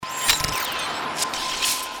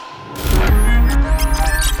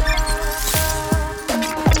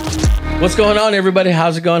What's going on, everybody?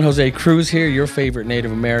 How's it going? Jose Cruz here, your favorite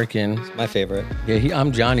Native American. My favorite. Yeah,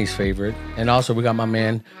 I'm Johnny's favorite. And also, we got my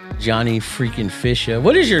man, Johnny freaking Fisher.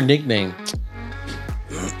 What is your nickname?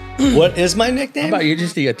 What is my nickname? How about you're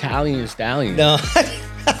just the Italian stallion? No.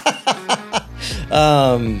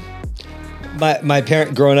 My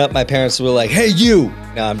parent growing up, my parents were like, "Hey, you."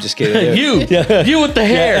 No, I'm just kidding. you with the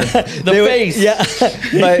hair, the face. Yeah.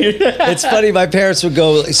 It's funny. My parents would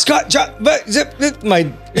go, "Scott, John, my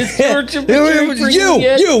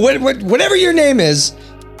whatever your name is,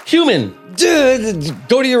 human.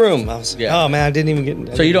 Go to your room." I was like, "Oh man, I didn't even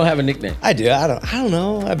get." So you don't have a nickname? I do. I don't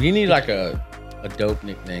know. You need like a dope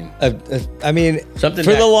nickname. I mean, something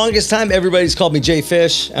for the longest time, everybody's called me J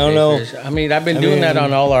Fish. I don't know. Fish. I mean, I've been doing that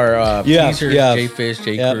on all our teasers. J Fish,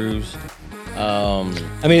 J Cruz.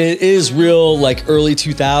 I mean, it is real like early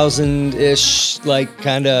 2000-ish, like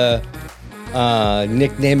kind of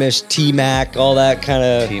nickname-ish, T-Mac, all that kind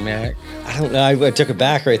of. T-Mac. I don't know. I took it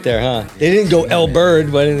back right there, huh? They didn't go L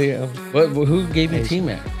Bird, but who gave you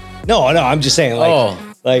T-Mac? No, I'm just saying.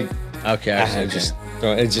 Like, okay,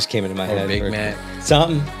 it just came into my head. Big Mac.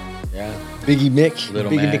 Something. Yeah. Biggie Mick.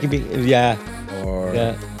 Little Biggie Mac. Mickey. Yeah. Or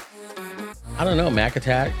yeah. I don't know, Mac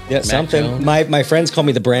Attack. Yeah, Mac something. Jones. My friends call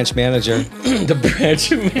me the branch manager. The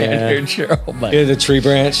branch manager. Yeah. Oh my. Yeah, the tree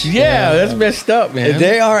branch. Yeah, that's messed up, man.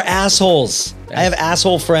 They are assholes. I have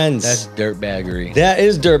asshole friends. That's dirtbaggery. That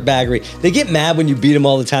is dirtbaggery. They get mad when you beat them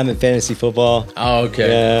all the time in fantasy football. Oh, okay.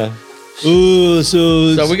 Yeah. Ooh,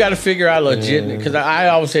 so we got to figure out legit, because I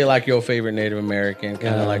always say like your favorite Native American,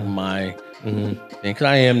 kind of like my thing, because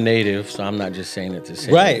I am Native, so I'm not just saying it to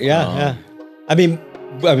say right. it. Yeah. I mean,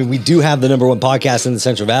 we do have the #1 podcast in the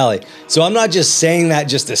Central Valley, so I'm not just saying that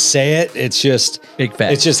just to say it. It's just big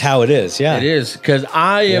fact. It's just how it is. Yeah, it is, because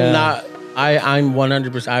I am not. I'm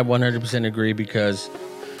 100%. I 100% agree, because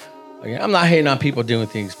I'm not hating on people doing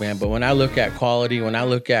things, man. But when I look at quality, when I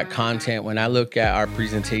look at content, when I look at our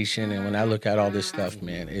presentation, and when I look at all this stuff,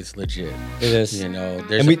 man, it's legit. It is. You know,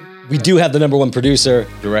 and we do have the #1 producer,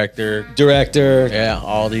 director. Yeah,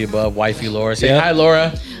 all the above. Wifey Laura. Say hi,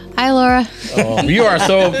 Laura. Hi, Laura. Oh, you are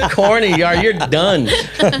so corny. You're done.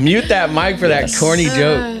 Mute that mic for that corny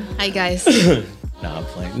joke. Hi, guys. No, I'm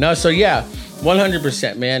playing. No, so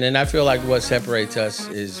 100%, man. And I feel like what separates us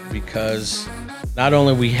is because not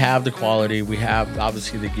only we have the quality, we have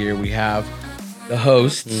obviously the gear, we have the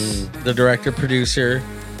hosts, the director, producer,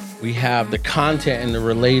 we have the content and the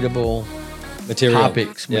relatable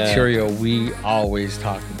material we always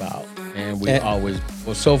talk about. And we always,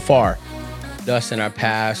 so far, thus in our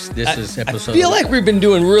past, this is episode. I feel like we've been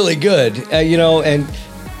doing really good, and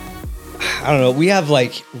I don't know. We have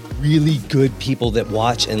like really good people that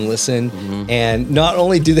watch and listen, and not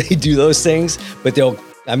only do they do those things, but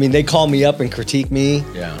they call me up and critique me.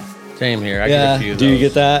 Yeah, same here. I get a few of do those. you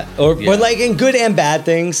get that? But like in good and bad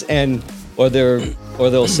things, or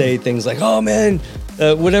they'll say things like, "Oh man,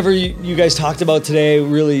 whatever you guys talked about today,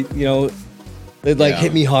 really, it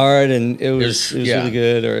hit me hard, and it was really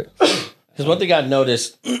good." Or because one thing I've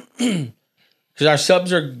noticed, because our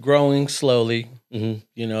subs are growing slowly.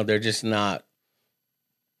 They're just not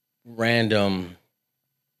random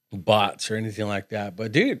bots or anything like that.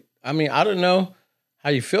 But dude, I mean, I don't know how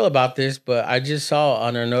you feel about this, but I just saw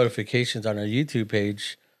on our notifications on our YouTube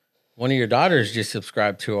page, one of your daughters just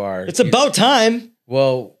subscribed to our. It's about time.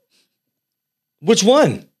 Well, which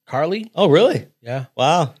one? Carly. Oh, really? Yeah.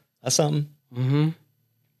 Wow, that's something.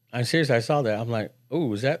 I'm serious. I saw that. I'm like,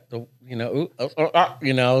 oh, is that the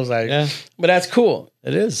I was like, but that's cool.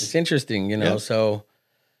 It is. It's interesting, So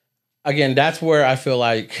again, that's where I feel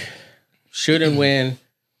like should and win,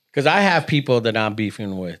 because I have people that I'm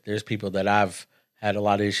beefing with. There's people that I've had a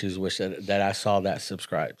lot of issues with that I saw that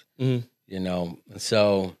subscribed, and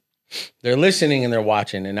so they're listening and they're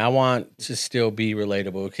watching, and I want to still be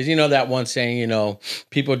relatable, because that one saying,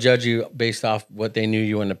 people judge you based off what they knew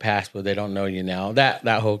you in the past, but they don't know you now. That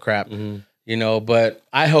whole crap. But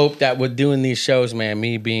I hope that with doing these shows, man,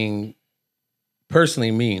 me being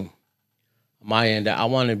personally me, my end, I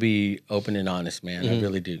want to be open and honest, man. I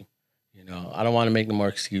really do. I don't want to make no more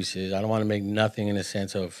excuses. I don't want to make nothing in the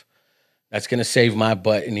sense of that's going to save my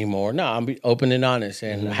butt anymore. No, I'm be open and honest.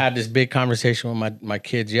 And I had this big conversation with my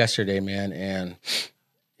kids yesterday, man. And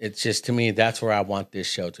it's just, to me, that's where I want this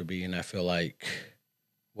show to be. And I feel like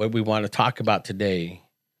what we want to talk about today,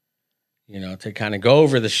 to kind of go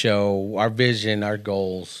over the show, our vision, our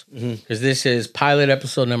goals, because this is pilot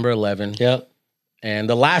episode number 11. Yep. And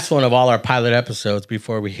the last one of all our pilot episodes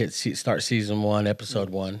before we start season 1,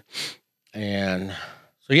 episode 1. And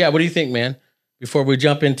so, what do you think, man? Before we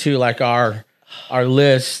jump into like our our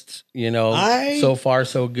list, you know, I- so far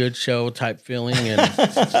so good show type feeling, and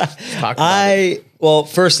talk about it. Well,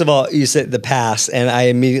 first of all, you said the past, and I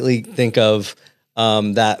immediately think of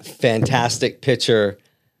that fantastic picture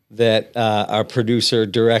that our producer,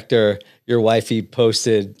 director, your wifey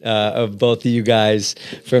posted of both of you guys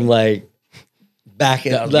from like back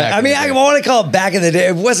in. That was back I in mean, the day. I want to call it back in the day.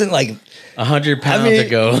 It wasn't like 100 pounds mean-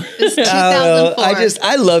 ago. It's I don't know. 2004.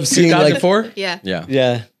 I love seeing like 2004? Yeah. Yeah.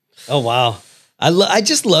 yeah. Oh wow. I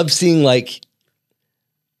just love seeing like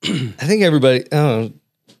I think everybody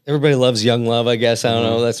everybody loves young love, I guess. I don't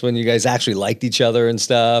know. That's when you guys actually liked each other and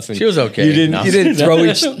stuff. And She was okay. You didn't No. you didn't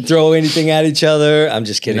throw anything at each other. I'm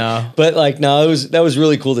just kidding. No. But like no, that was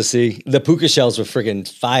really cool to see. The puka shells were freaking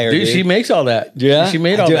fire. Dude, she makes all that. yeah. She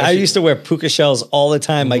made all Dude, that. I She- used to wear puka shells all the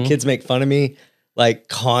time. My kids make fun of me like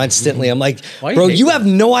constantly. I'm like, Why you bro, hate you that? have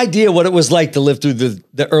no idea what it was like to live through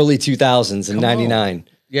the early 2000s and Come on. 99.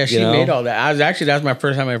 Yeah, she you know? made all that. That was my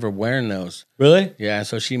first time ever wearing those. Really? Yeah,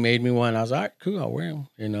 so she made me one. I was like, cool, I'll wear them.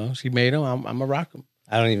 You know, she made them. I'm gonna rock them.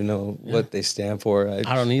 I don't even know what they stand for. I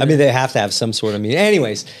don't either. I mean, they have to have some sort of meaning.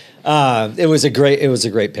 Anyways, it was a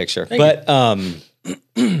great picture. Thank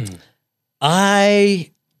I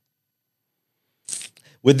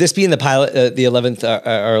would this be in the pilot, the 11th,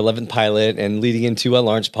 our 11th pilot, and leading into a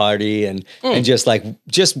launch party, and just I don't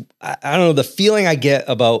know, the feeling I get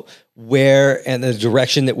about where and the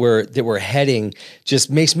direction that we're heading just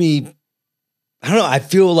makes me, I don't know, I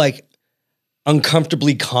feel like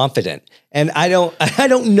uncomfortably confident, and I don't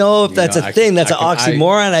know if that's a thing. That's an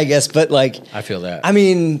oxymoron, I guess, but like I feel that. I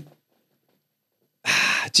mean,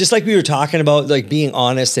 just like we were talking about, like being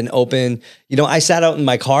honest and open, you know, I sat out in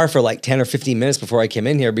my car for like 10 or 15 minutes before I came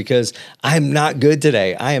in here because I'm not good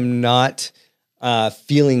today. I am not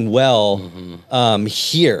feeling well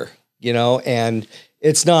here, you know, and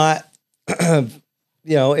it's not, you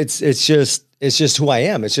know, it's just who I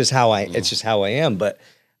am. It's just how I am. But,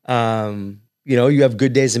 you know, you have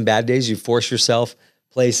good days and bad days. You force yourself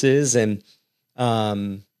places, and,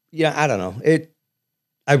 yeah, I don't know.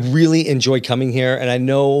 I really enjoy coming here, and I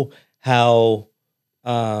know how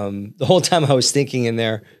the whole time I was thinking in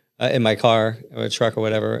there in my car or a truck or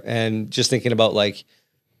whatever, and just thinking about like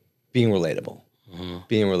being relatable,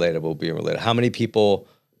 being relatable. How many people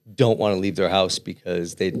don't want to leave their house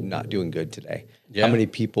because they're not doing good today? Yeah. How many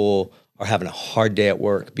people are having a hard day at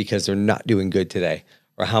work because they're not doing good today?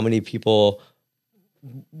 Or how many people,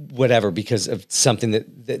 whatever, because of something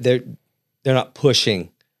that they're not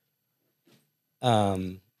pushing.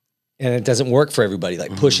 And it doesn't work for everybody.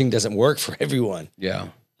 Like pushing doesn't work for everyone. Yeah.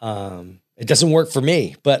 It doesn't work for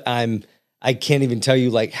me, but I can't even tell you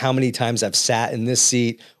like how many times I've sat in this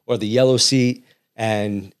seat or the yellow seat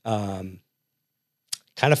and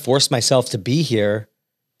kind of forced myself to be here,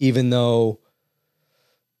 even though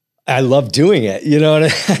I love doing it. You know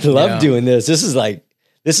what I love doing this. This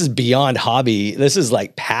is beyond hobby. This is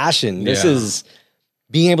like passion. This is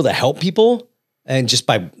being able to help people, and just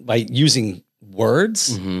by using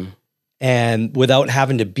words and without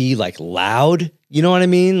having to be like loud, you know what I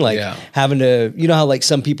mean? Like having to, you know how like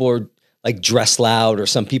some people are like dress loud, or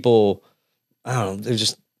some people, I don't know, they're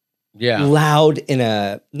just loud in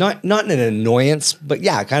a, not in an annoyance, but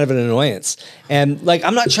kind of an annoyance. And like,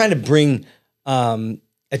 I'm not trying to bring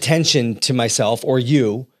attention to myself or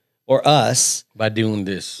you or us By doing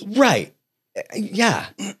this. right. Yeah.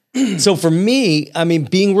 So for me, I mean,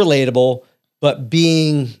 being relatable, but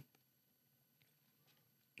being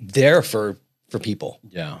there for people.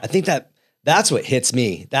 Yeah. I think that's what hits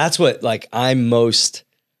me. That's what like I'm most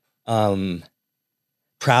proud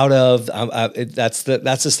of. That's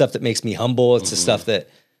the stuff that makes me humble. It's the stuff that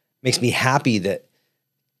makes me happy that,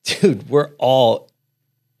 dude, we're all,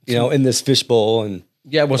 you know, in this fishbowl. And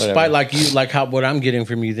Yeah, well, whatever. despite like you, like how what I'm getting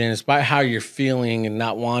from you, then, despite how you're feeling and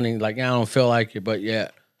not wanting, like I don't feel like it, but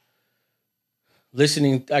yet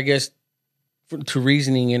listening, I guess, to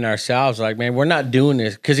reasoning in ourselves, like, man, we're not doing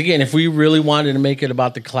this because again, if we really wanted to make it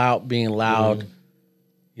about the clout being loud,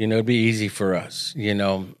 you know, it'd be easy for us, you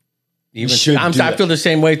know. Even I feel the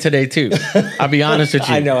same way today too. I'll be honest with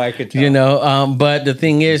you. I know, I could tell. You know, but the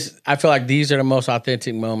thing is, I feel like these are the most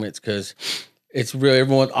authentic moments because it's really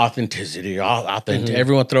everyone's authenticity, all authentic.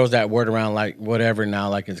 Everyone throws that word around like whatever now,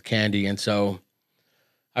 like it's candy. And so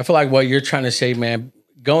I feel like what you're trying to say, man,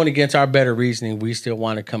 going against our better reasoning, we still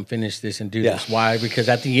want to come finish this and do this. Why? Because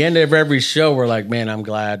at the end of every show, we're like, man, I'm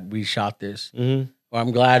glad we shot this. Or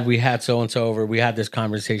I'm glad we had so-and-so over. We had this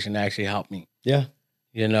conversation that actually helped me. Yeah.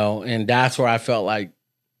 You know, and that's where I felt like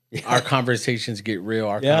our conversations get real.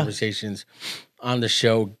 Our conversations on the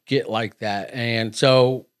show get like that. And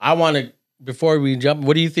so I want to, before we jump,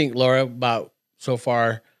 what do you think, Laura, about so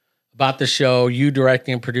far about the show, you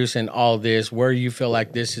directing and producing all this, where you feel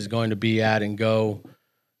like this is going to be at and go.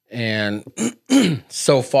 And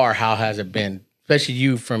so far, how has it been? Especially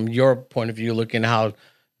you, from your point of view, looking how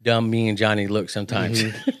dumb me and Johnny look sometimes.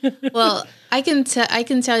 Well, I can tell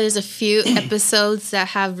there's a few episodes that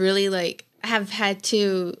have really have had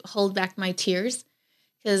to hold back my tears,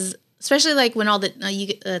 because especially like when all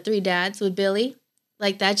the three dads with Billy,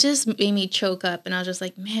 like that just made me choke up, and I was just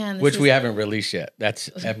like, man, which we haven't released yet. That's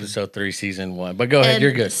episode 3, season 1. But go ahead,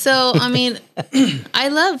 you're good. So I mean, I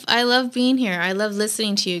love being here. I love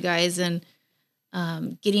listening to you guys and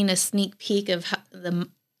getting a sneak peek of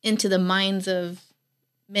into the minds of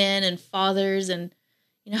men and fathers, and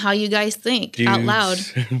how you guys think out loud.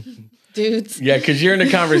 Dudes. Yeah, because you're in a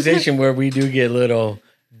conversation where we do get a little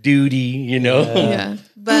duty, Yeah,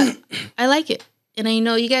 but I like it. And I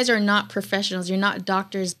know you guys are not professionals. You're not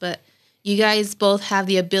doctors, but you guys both have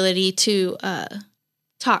the ability to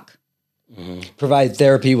talk. Mm-hmm. Provide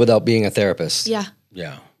therapy without being a therapist. Yeah.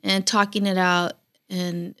 Yeah. And talking it out.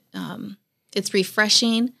 And it's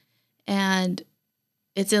refreshing and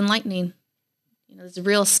it's enlightening. It's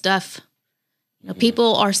real stuff.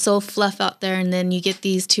 People are so fluff out there, and then you get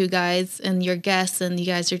these two guys and your guests, and you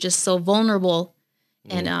guys are just so vulnerable,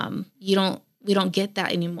 and we don't get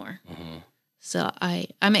that anymore. Mm-hmm. So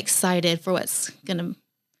I'm excited for what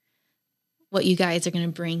you guys are gonna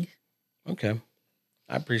bring. Okay,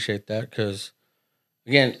 I appreciate that, because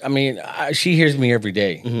again, I mean, she hears me every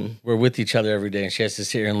day. Mm-hmm. We're with each other every day, and she has to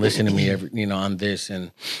sit here and listen to me on this,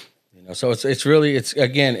 and so it's really it's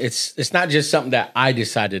not just something that I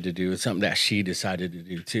decided to do. It's something that she decided to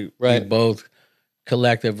do too. Right. We both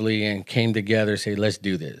collectively and came together, say, let's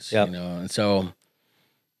do this. Yep. And so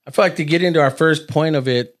I feel like to get into our first point of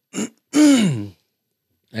it, and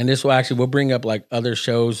this we'll bring up like other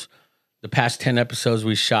shows, the past 10 episodes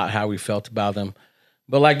we shot, how we felt about them.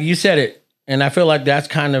 But like you said it, and I feel like that's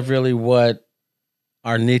kind of really what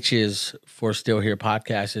our niche is for Still Here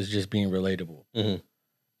podcast, is just being relatable. Mm-hmm.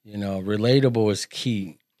 Relatable is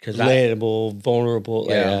key. Relatable, vulnerable.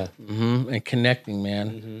 Yeah. Mm-hmm. And connecting,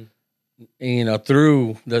 man. Mm-hmm.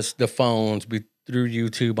 Through the phones, through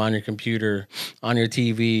YouTube, on your computer, on your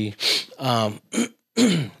TV,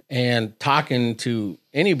 and talking to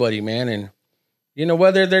anybody, man. And,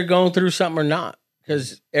 whether they're going through something or not,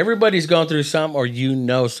 because everybody's going through something, or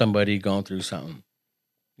somebody going through something,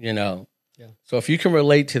 Yeah. So if you can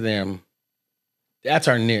relate to them, that's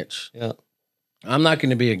our niche. Yeah. I'm not going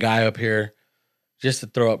to be a guy up here just to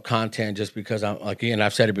throw up content just because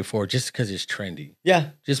I've said it before, just because it's trendy. Yeah.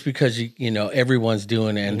 Just because, everyone's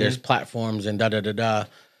doing it, and there's platforms and da-da-da-da.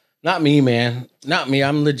 Not me, man. Not me.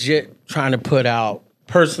 I'm legit trying to put out,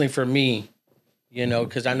 personally for me,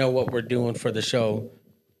 because I know what we're doing for the show.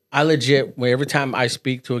 I legit, every time I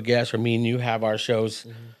speak to a guest, or me and you have our shows,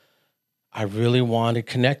 I really want to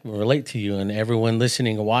connect and relate to you and everyone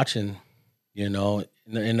listening and watching, in a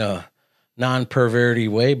non-perverty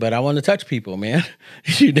way, but I want to touch people, man.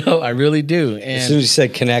 I really do. And as soon as you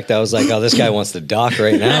said connect, I was like, oh, this guy wants to dock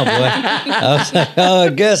right now, boy. I was like, oh, I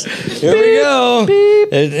guess, here we go.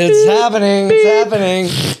 It's happening. It's happening.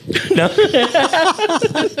 No.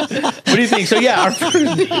 What do you think? So yeah,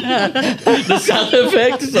 the sound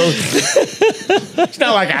effect. So it's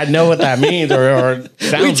not like I know what that means or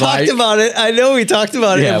sounds we talked about it. I know we talked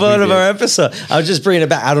about it in one of our episodes. I was just bringing it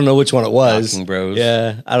back. I don't know which one it was. Docking Bros.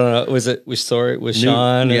 Yeah, I don't know. Was it? Was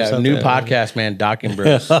Sean? Or something? New podcast, man. Docking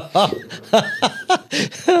Bros. Doc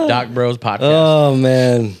Bros podcast. Oh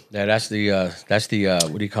man. Yeah, that's the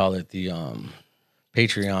what do you call it? The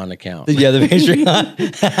Patreon account. Yeah, the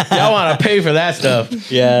Patreon. Y'all want to pay for that stuff?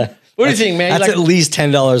 Yeah. What do you think, man? That's at least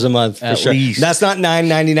 $10 a month for sure. Least. That's not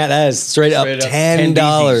 $9.99. That is straight up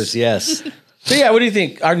 $10. Yes. So yeah, what do you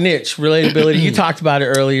think? Our niche, relatability. You talked about it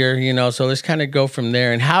earlier, so let's kind of go from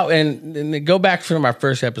there, and and go back from our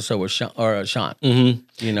first episode with Sean.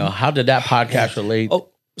 Mm-hmm. How did that podcast relate? Oh,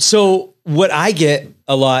 so what I get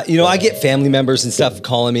a lot, I get family members and stuff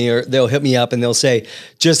calling me, or they'll hit me up and they'll say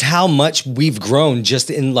just how much we've grown just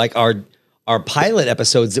in like our pilot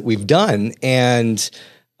episodes that we've done, and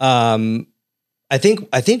I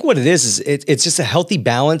think what it is it's just a healthy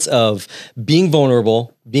balance of being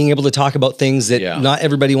vulnerable, being able to talk about things that not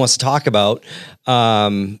everybody wants to talk about,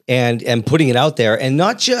 and putting it out there, and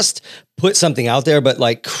not just put something out there, but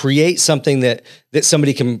like create something that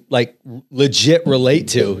somebody can like legit relate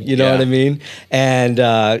to. You know what I mean? And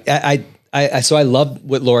so I love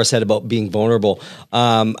what Laura said about being vulnerable.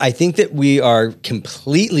 I think that we are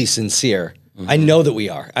completely sincere. Mm-hmm. I know that we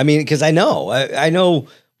are. I mean, because I know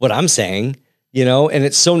what I'm saying. And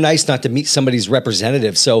it's so nice not to meet somebody's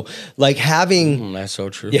representative. So like having, that's so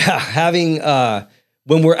true. Yeah. Having,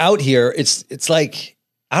 when we're out here, it's like,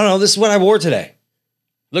 I don't know, this is what I wore today.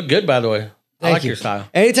 Look good, by the way. I Thank like you. your style.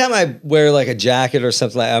 Anytime I wear like a jacket or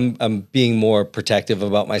something, I'm being more protective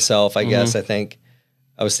about myself, I guess. I think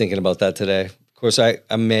I was thinking about that today. Of course, I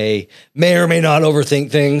may or may not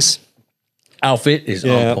overthink things. Outfit is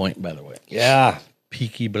on point, by the way. Yeah.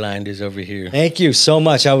 Peaky Blinders over here. Thank you so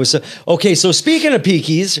much. I was okay. So speaking of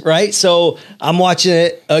Peakies, right? So I'm watching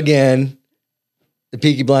it again, the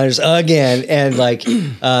Peaky Blinders again, and like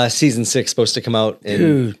season 6 supposed to come out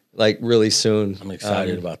in like really soon. I'm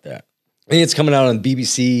excited about that. I think it's coming out on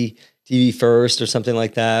BBC TV first or something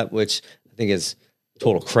like that, which I think is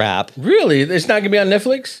total crap. Really? It's not gonna be on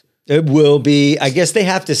Netflix? It will be. I guess they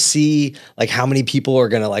have to see like how many people are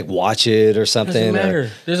gonna like watch it or something. Doesn't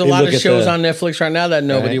matter. There's a lot of shows on Netflix right now that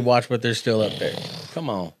nobody watched, but they're still up there. Come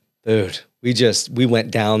on, dude. We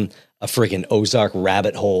went down a freaking Ozark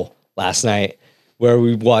rabbit hole last night where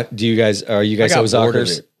we watched. Are you guys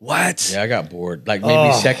Ozarkers? What? Yeah, I got bored. Like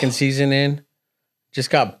maybe second season in,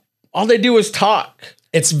 all they do is talk.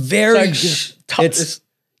 It's very. It's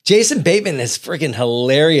Jason Bateman is freaking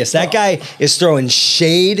hilarious. That guy is throwing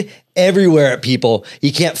shade everywhere at people.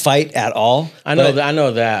 He can't fight at all. I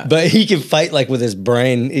know that. But he can fight like with his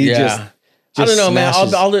brain. He just I don't know,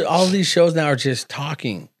 smashes. man. All these shows now are just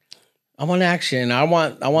talking. I want action. I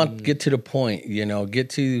want to get to the point, get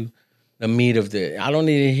to the meat of the. I don't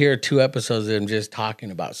need to hear 2 episodes of them just talking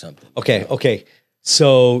about something. Okay.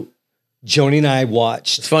 So Joni and I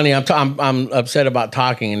watched. It's funny. I'm upset about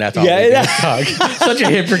talking, and that's all. Yeah, talk. Such a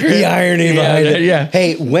hypocrite. The irony behind it. Yeah.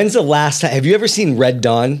 Hey, when's the last time? Have you ever seen Red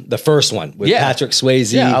Dawn, the first one with Patrick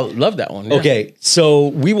Swayze? Yeah, I love that one. Yeah. Okay, so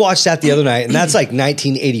we watched that the other night, and that's like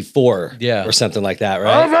 1984, or something like that,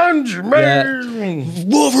 right? Avenge me,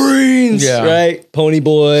 Wolverines, right? Pony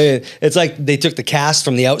Boy. It's like they took the cast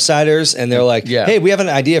from The Outsiders, and they're like, "Hey, we have an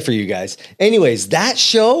idea for you guys." Anyways, that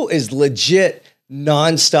show is legit.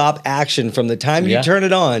 Non-stop action from the time you turn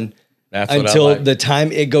it on until the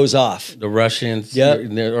time it goes off. The Russians,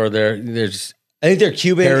 there's I think they're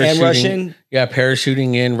Cuban and Russian. Yeah,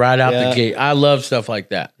 parachuting in right out the gate. I love stuff like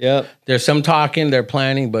that. Yep. There's some talking, they're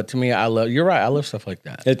planning, but to me, you're right. I love stuff like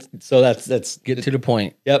that. So that's get to the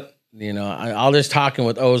point. Yep. All this talking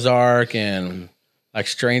with Ozark and like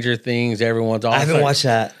Stranger Things, everyone's all. I haven't watched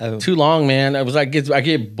that. Too long, man. I was like, I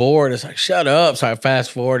get bored. It's like, shut up. So I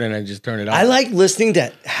fast forward and I just turn it off. I like listening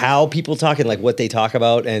to how people talk and like what they talk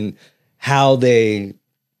about and how they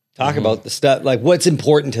talk about the stuff, like what's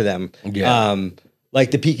important to them. Yeah.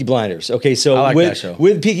 Like the Peaky Blinders. Okay, so I like that show.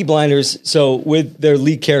 With Peaky Blinders, so with their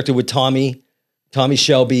lead character with Tommy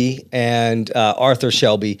Shelby and Arthur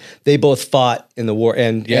Shelby, they both fought in the war,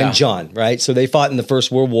 and John, right? So they fought in the First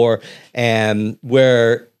World War, and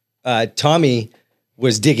where Tommy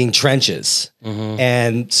was digging trenches,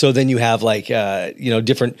 and so then you have like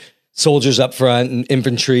different soldiers up front and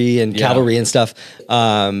infantry and cavalry and stuff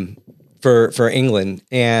for England,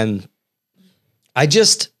 and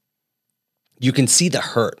you can see the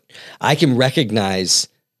hurt. I can recognize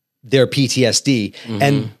their PTSD,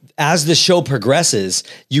 and as the show progresses,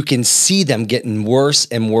 you can see them getting worse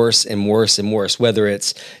and worse and worse and worse, whether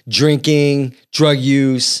it's drinking, drug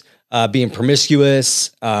use, being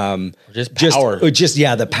promiscuous, just power.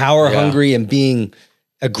 The power hungry and being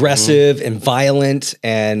aggressive and violent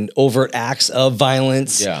and overt acts of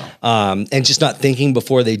violence, and just not thinking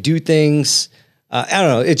before they do things. I don't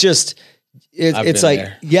know. It's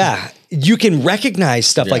like, there. You can recognize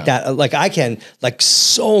stuff like that. Like I can, like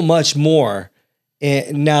so much more.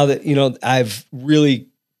 And now that, I've really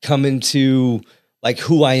come into like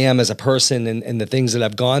who I am as a person and the things that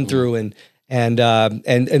I've gone through and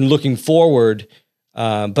looking forward.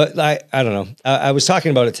 But I don't know. I was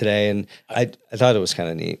talking about it today and I thought it was kind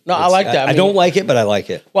of neat. No, I like that. I don't like it, but I like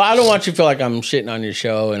it. Well, I don't want you to feel like I'm shitting on your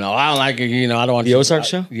show and I don't like it. I don't want the Ozark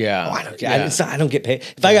show. Yeah. Oh, I don't get. I don't get paid.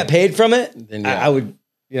 If I got paid from it, then I would,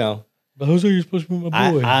 But how's you supposed to be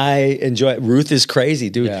my boy? I enjoy it. Ruth is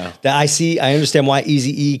crazy, dude. Yeah. I understand why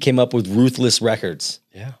Eazy-E came up with Ruthless Records.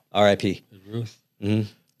 Yeah. R.I.P. Ruth. Mm-hmm.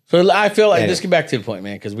 So I feel like, let's get back to the point,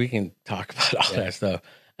 man, because we can talk about all that stuff.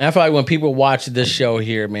 And I feel like when people watch this show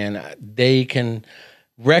here, man, they can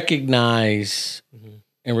recognize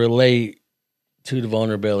and relate to the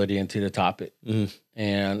vulnerability and to the topic.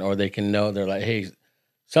 Or they can know, they're like, hey,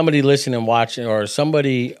 somebody listening and watching,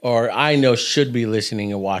 or I know should be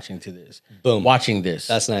listening and watching to this. Boom. Watching this.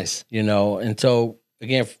 That's nice. And so,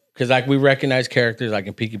 again, because like we recognize characters like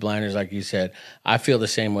in Peaky Blinders, like you said, I feel the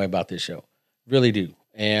same way about this show. Really do.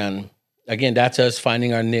 And again, that's us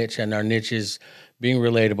finding our niche, and our niche is being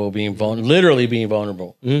relatable, literally being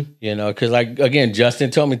vulnerable. Because like, again,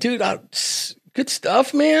 Justin told me, dude, good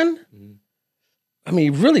stuff, man. I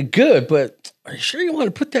mean, really good, but are you sure you want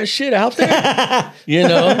to put that shit out there? You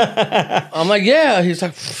know? I'm like, yeah. He's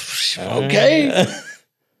like, okay,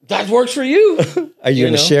 that works for you. Are you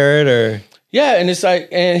going to share it or? Yeah. And it's like,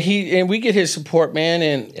 and we get his support, man.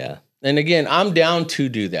 And yeah. And again, I'm down to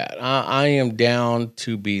do that. I am down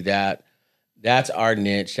to be that. That's our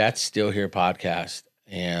niche. That's Still Here podcast.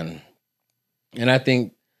 And I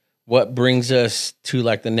think what brings us to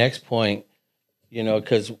like the next point, you know,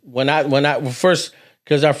 because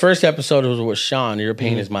because our first episode was with Sean, Your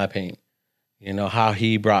Pain is My Pain. You know, how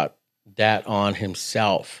he brought that on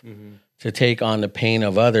himself to take on the pain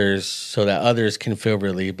of others so that others can feel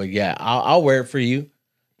relief. But yeah, I'll wear it for you.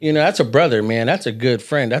 You know, that's a brother, man. That's a good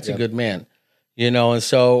friend. That's a good man. You know, and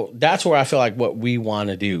so that's where I feel like what we want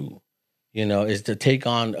to do, you know, is to take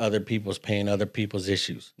on other people's pain, other people's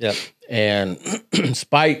issues. Yeah. And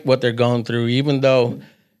despite what they're going through, even though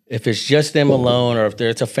if it's just them alone or if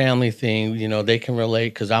it's a family thing, you know, they can relate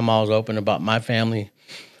because I'm always open about my family,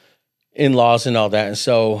 in-laws and all that. And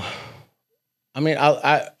so, I mean,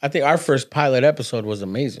 I think our first pilot episode was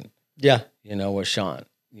amazing. Yeah. You know, with Sean.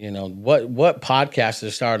 You know, what podcast to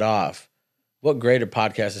start off? What greater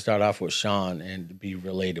podcast to start off with Sean and to be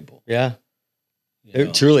relatable? Yeah. You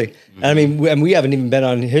know? Truly. Mm-hmm. I mean, we haven't even been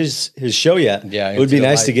on his show yet. Yeah. It would be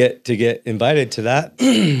nice to get invited to that.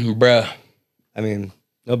 Bruh. I mean,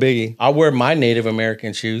 no biggie. I'll wear my Native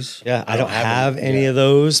American shoes. Yeah. I don't have any of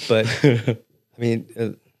those, but I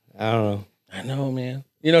mean, I don't know. I know, man.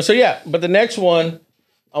 You know, so yeah, but the next one,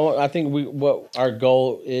 I think what our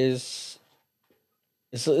goal is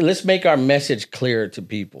let's make our message clear to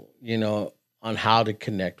people, you know, on how to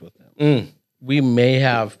connect with them. We may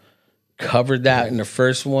have covered that in the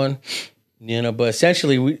first one, you know, but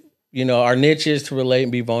essentially our niche is to relate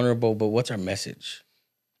and be vulnerable, but what's our message?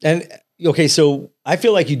 And okay, so I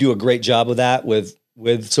feel like you do a great job of that with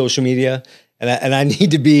social media. And I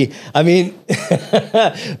need to be, I mean,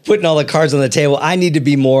 putting all the cards on the table, I need to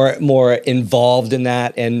be more involved in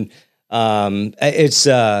that. And it's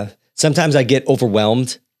sometimes I get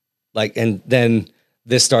overwhelmed, like, and then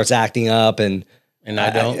this starts acting up, and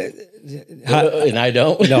I don't, and I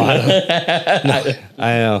don't. No, I don't. No,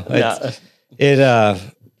 I know.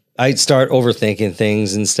 I start overthinking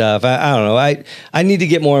things and stuff. I don't know. I need to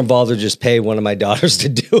get more involved or just pay one of my daughters to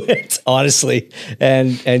do it, honestly,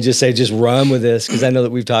 and just run with this, because I know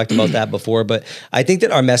that we've talked about that before. But I think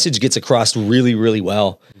that our message gets across really, really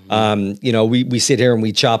well. You know, we sit here and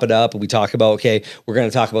we chop it up and we talk about, okay, we're going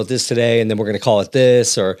to talk about this today, and then we're going to call it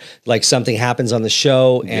this, or like something happens on the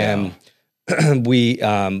show, and we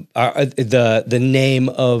the name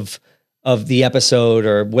of the episode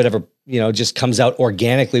or whatever, you know, just comes out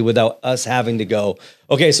organically without us having to go,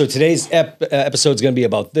 okay, so today's episode is going to be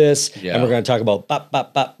about this, and we're going to talk about bop,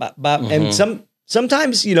 bop, bop, bop, bop. And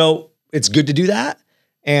sometimes, you know, it's good to do that,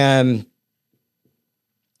 and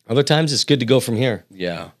other times it's good to go from here.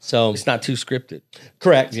 Yeah. So it's not too scripted.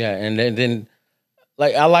 Correct. Yeah. And then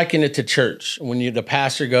like I liken it to church when the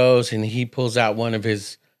pastor goes and he pulls out one of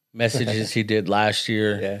his messages he did last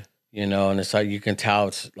year. Yeah. You know, and it's like you can tell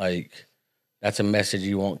it's like that's a message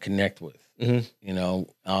you won't connect with. You know,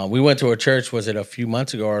 we went to a church, was it a few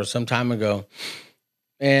months ago or some time ago,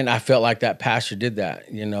 and I felt like that pastor did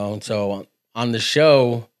that, you know. And so on the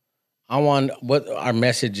show, I want what our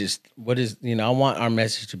message is, I want our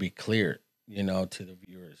message to be clear, you know, to the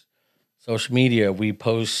viewers. Social media, we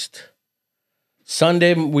post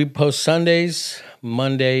Sundays,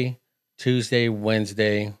 Monday, Tuesday,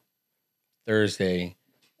 Wednesday, Thursday,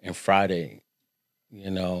 and Friday,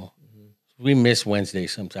 you know. We miss Wednesday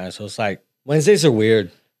sometimes. So it's like Wednesdays are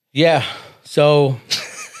weird. Yeah. So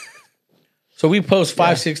we post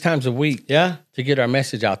 5-6 times a week. Yeah. To get our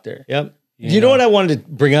message out there. Yep. You know what I wanted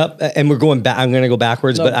to bring up, and we're going back. I'm going to go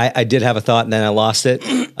backwards, but I did have a thought and then I lost it.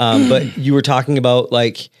 But you were talking about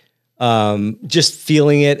like just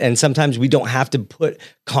feeling it, and sometimes we don't have to put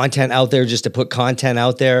content out there just to put content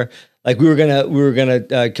out there. Like we were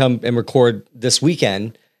gonna come and record this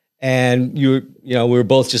weekend, and we were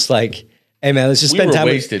both just like, hey man, let's just spend time.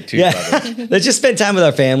 Wasted too. Let's just spend time with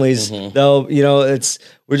our families. Though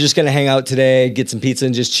we're just gonna hang out today, get some pizza,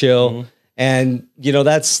 and just chill. And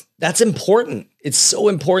that's important. It's so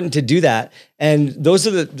important to do that. And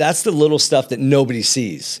that's the little stuff that nobody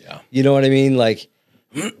sees. Yeah. You know what I mean? Like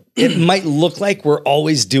it might look like we're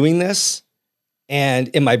always doing this. And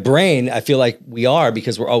in my brain, I feel like we are,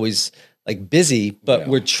 because we're always like busy, but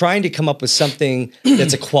we're trying to come up with something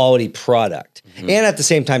that's a quality product. And at the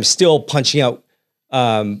same time, still punching out,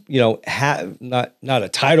 not a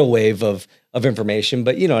tidal wave of information,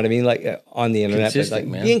 but you know what I mean? Like on the internet, but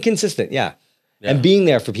like being consistent. Yeah. And being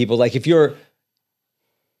there for people. Like if you're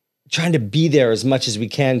trying to be there as much as we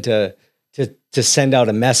can to send out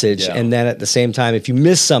a message. Yeah. And then at the same time, if you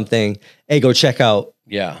miss something, hey, go check out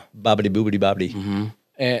Bobbity Boobity Bobbity. Mm-hmm.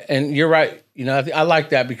 And you're right. You know, I like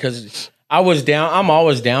that because I'm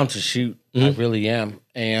always down to shoot. I really am.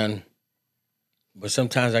 But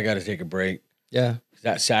sometimes I got to take a break. Yeah.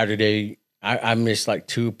 That Saturday, I missed like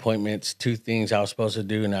 2 appointments, 2 things I was supposed to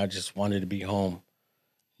do, and I just wanted to be home,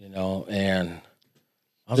 you know, and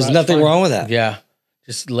there's nothing wrong with that. Yeah.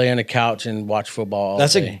 Just lay on the couch and watch football all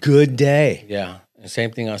That's day. a good day. Yeah. And same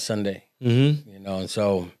thing on Sunday, Mm-hmm. you know, and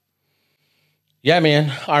so, yeah,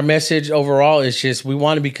 man, our message overall is just we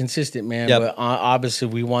want to be consistent, man. Yep. But obviously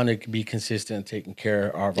we want to be consistent, taking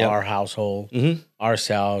care of our household,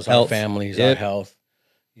 ourselves, our families, our health.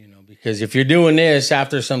 You know, because if you're doing this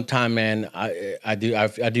after some time, man, I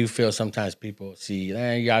do feel sometimes people see,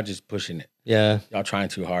 y'all just pushing it. Yeah. Y'all trying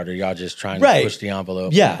too hard, or y'all just trying to push the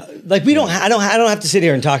envelope. Yeah. Like I don't have to sit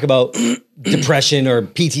here and talk about depression or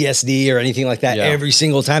PTSD or anything like that every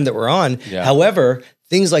single time that we're on. Yeah. However,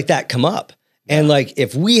 things like that come up. And like,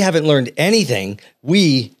 if we haven't learned anything,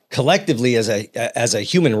 we collectively as a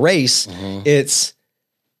human race, it's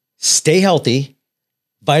stay healthy,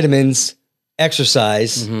 vitamins,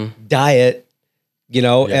 exercise, diet, you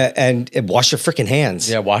know, and wash your freaking hands.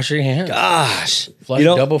 Yeah, wash your hands. Gosh,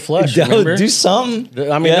 double flush. Remember? Do something.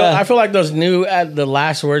 I mean, I feel like those the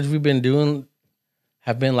last words we've been doing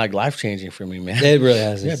have been like life changing for me, man. It really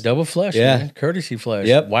has. Yeah, double flush. Man. Courtesy flush.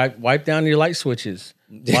 Yep. Wipe down your light switches.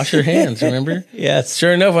 Wash your hands, remember? Yes.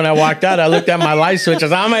 Sure enough, when I walked out, I looked at my light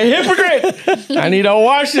switches. I'm a hypocrite. I need to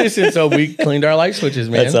wash this. And so we cleaned our light switches,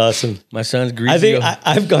 man. That's awesome. My son's greasy. I think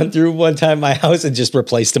I've gone through one time my house and just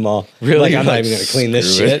replaced them all. Really? Like, I'm not even going to clean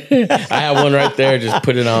this shit. I have one right there. Just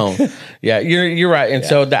put it on. Yeah, you're right. And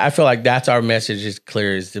so I feel like that's our message is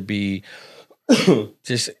clear, is to be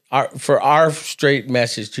just for our straight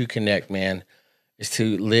message to connect, man, is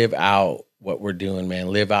to live out what we're doing, man.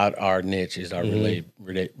 Live out our niches, our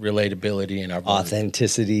relatability, and our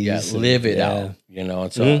authenticity. Yeah, live it out. You know,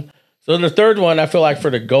 and so so the third one, I feel like for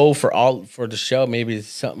the goal for the show, maybe it's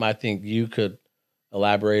something I think you could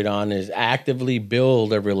elaborate on, is actively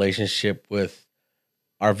build a relationship with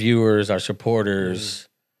our viewers, our supporters,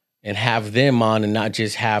 and have them on, and not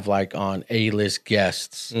just have like on A-list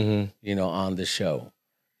guests, you know, on the show,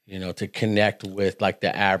 you know, to connect with like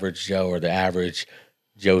the average Joe or the average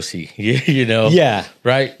Josie, you know? Yeah.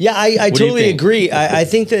 Right? Yeah, I totally agree. I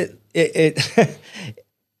think that it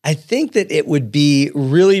I think that it would be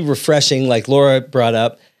really refreshing, like Laura brought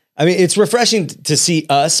up. I mean, it's refreshing to see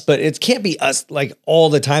us, but it can't be us like all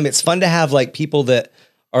the time. It's fun to have like people that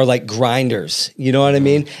are like grinders, you know what I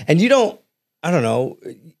mean? And you don't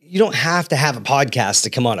have to have a podcast to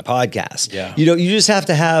come on a podcast. Yeah. You just have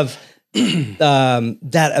to have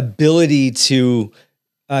that ability to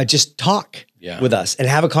just talk with us and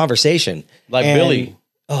have a conversation. Like Billy.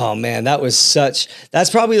 Oh man, that's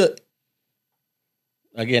probably,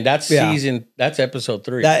 again, that's episode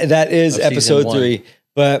 3. That is episode 3.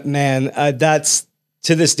 But man, that's,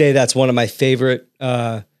 to this day, that's one of my favorite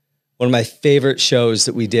shows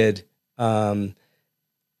that we did. It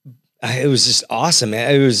was just awesome,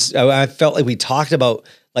 man. I felt like we talked about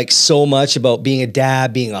like so much about being a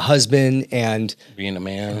dad, being a husband, and being a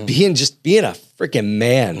man, being a freaking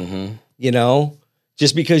man, you know,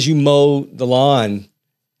 just because you mow the lawn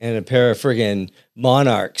and a pair of friggin'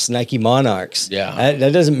 Nike Monarchs. Yeah.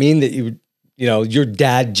 That doesn't mean that your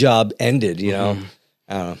dad job ended, you know?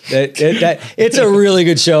 I don't know. It's a really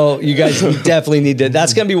good show. You guys definitely need to,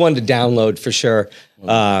 that's going to be one to download for sure.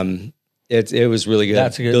 It was really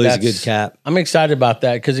good. Billy's a good cat. I'm excited about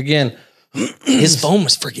that. Cause again, his phone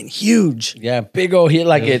was freaking huge. Yeah. Big old hit.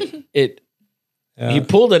 Like he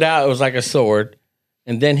pulled it out. It was like a sword.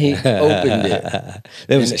 And then he opened it.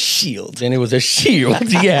 It was a shield. Then it was a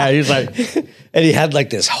shield. Yeah. He's like, and he had like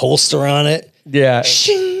this holster on it. Yeah.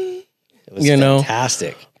 Shing. It was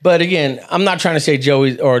fantastic. But again, I'm not trying to say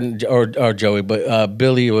Joey or Joey, but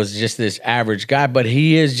Billy was just this average guy, but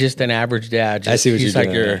he is just an average dad. I see what you're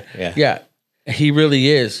doing. Yeah. He really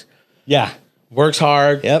is. Yeah. Works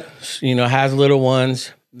hard. Yep. You know, has little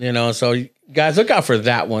ones, you know, so guys, look out for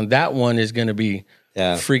that one. That one is going to be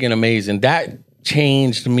freaking amazing. That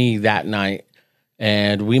changed me that night.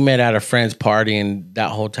 And we met at a friend's party, and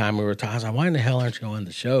that whole time we were talking, I was like, why in the hell aren't you on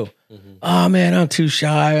the show? Oh man, I'm too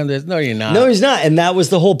shy on this. No, you're not. No, he's not. And that was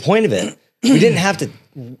the whole point of it. We didn't have to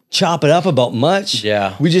chop it up about much.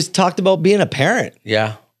 Yeah. We just talked about being a parent.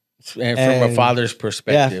 Yeah. And from a father's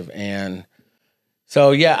perspective. Yeah. And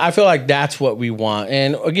so, yeah, I feel like that's what we want.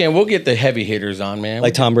 And again, we'll get the heavy hitters on, man.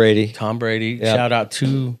 Like Tom Brady. Yep. Shout out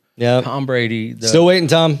to Tom Brady. Still waiting,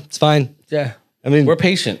 Tom. It's fine. Yeah. I mean, we're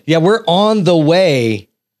patient. Yeah, we're on the way.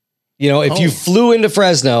 You know, if you flew into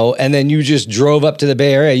Fresno and then you just drove up to the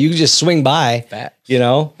Bay Area, you could just swing by. Facts. You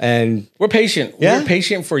know, and we're patient. Yeah. We're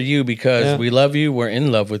patient for you because we love you. We're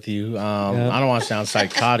in love with you. I don't want to sound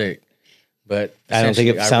psychotic, but I don't think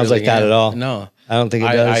it sounds really like that at all. No, I don't think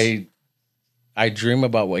it does. I dream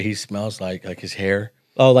about what he smells like his hair.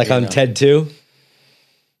 Oh, like on Ted 2?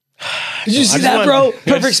 Did you see that, bro?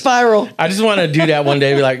 Perfect spiral. I just want to do that one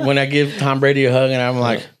day. Be like when I give Tom Brady a hug, and I'm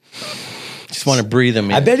like, just want to breathe him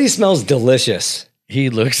in. I bet he smells delicious. He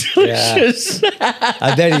looks delicious.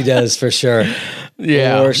 I bet he does for sure.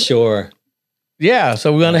 Yeah, for sure. Yeah,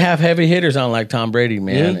 so we're gonna have heavy hitters on like Tom Brady,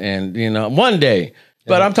 man, and one day.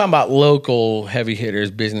 But I'm talking about local heavy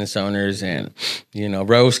hitters, business owners, and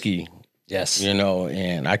Roski. Yes, and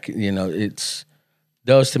it's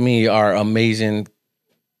those to me are amazing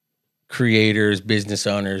creators, business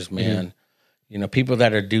owners, man. People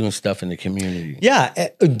that are doing stuff in the community. Yeah,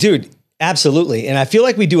 dude, absolutely. And I feel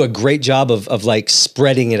like we do a great job of like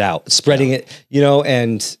spreading it out, it,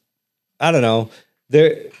 and I don't know,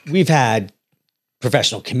 we've had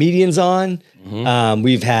professional comedians on.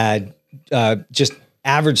 We've had just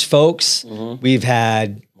average folks. We've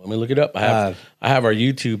had, let me look it up. I have our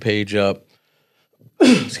YouTube page up.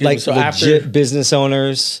 Like so legit business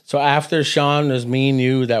owners. So after Sean, there's me and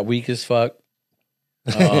you, that weak as fuck.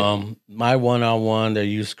 My one-on-one, the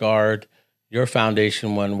You Scarred, your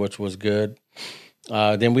foundation one, which was good.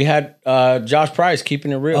 Then we had Josh Price,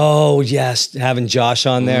 Keeping It Real. Oh yes, having Josh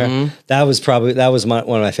on there. That was one of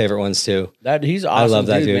my favorite ones too. He's awesome. I love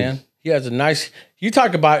that dude, man. He has a nice. You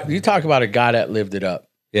talk about a guy that lived it up.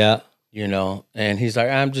 Yeah. And he's like,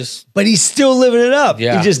 but he's still living it up.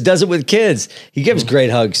 Yeah. He just does it with kids. He gives great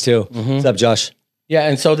hugs too. What's up, Josh? Yeah.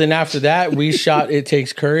 And so then after that, we shot It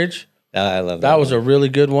Takes Courage. I love that. That was a really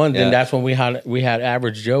good one. Yeah. Then that's when we had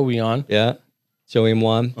Average Joey on. Yeah. Joey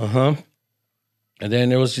Mwan. And then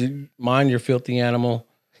there was mine, Your Filthy Animal.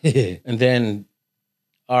 And then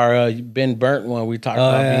our Been Burnt one, we talked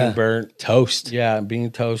about being burnt. Toast. Yeah,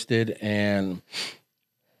 being toasted. And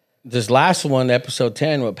this last one, episode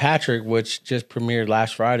 10 with Patrick, which just premiered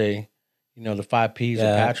last Friday, the 5 Ps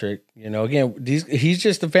of Patrick. Again, he's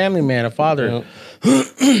just a family man, a father.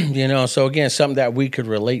 So again, something that we could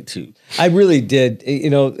relate to. I really did,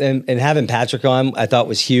 and having Patrick on, I thought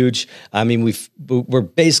was huge. I mean, we're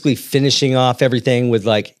basically finishing off everything with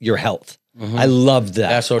like your health. I loved that.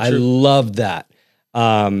 That's so true. I loved that.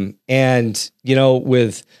 And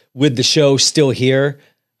with the show still here,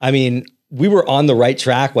 I mean, we were on the right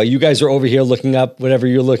track while you guys are over here looking up whatever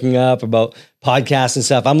you're looking up about podcasts and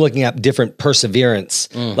stuff. I'm looking up different perseverance.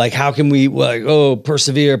 Like, how can we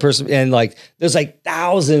persevere, and like, there's like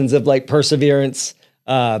thousands of like perseverance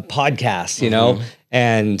podcasts,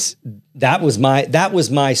 and that was my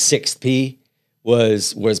 6th P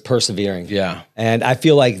was persevering. Yeah. And I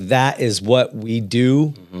feel like that is what we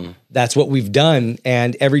do. That's what we've done.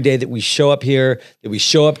 And every day that we show up here, that we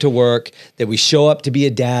show up to work, that we show up to be a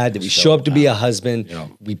dad, that we show up to be a husband,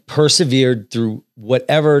 we persevered through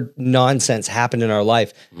whatever nonsense happened in our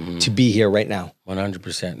life to be here right now.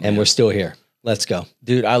 100%. And we're still here. Let's go.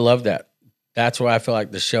 Dude, I love that. That's why I feel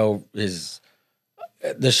like the show is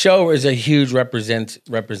a huge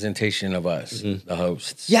representation of us, the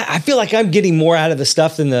hosts. Yeah, I feel like I'm getting more out of the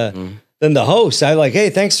stuff than the hosts. I like, hey,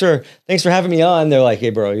 thanks for having me on. They're like, hey,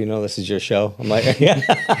 bro, this is your show. I'm like, yeah,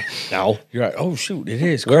 no. You're like, oh shoot, it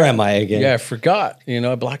is. Where am I again? Yeah, I forgot.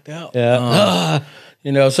 I blacked out. Yeah.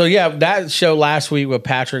 So yeah, that show last week with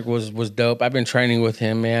Patrick was dope. I've been training with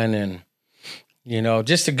him, man, and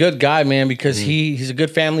just a good guy, man, because he's a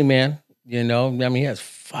good family man. I mean, he has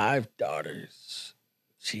 5 daughters.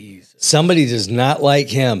 Jesus. Somebody does not like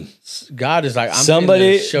him. God is like, I'm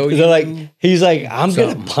somebody. Show they're you like, he's like, I'm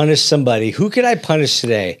going to punish somebody. Who could I punish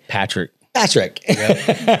today? Patrick. Yep.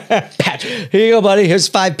 Patrick. Here you go, buddy. Here's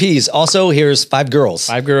 5 Ps. Also, here's 5 girls.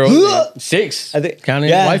 5 girls. 6. I think,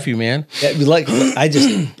 counting wifey, man. Yeah, I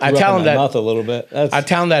tell him that mouth a little bit. I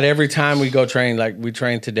tell him that every time we go train, like we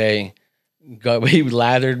trained today. He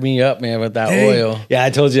lathered me up, man, with that oil. Yeah, I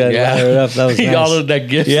told you I'd lather it up. That was nice. All of that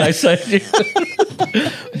gift I sent you.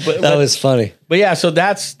 That was funny. But yeah, so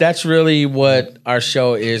that's really what our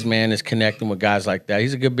show is, man, is connecting with guys like that.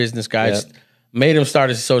 He's a good business guy. Yeah. Made him start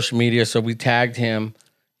his social media, so we tagged him,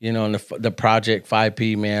 in the project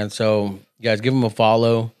 5P, man. So you guys give him a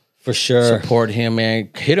follow. For sure. Support him, man.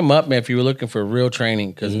 Hit him up, man, if you were looking for real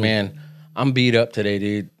training. Because, man, I'm beat up today,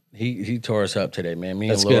 dude. He tore us up today, man. Me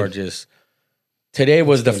and Laura just... Today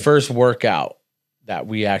was the first workout that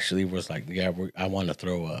we actually was like, I want to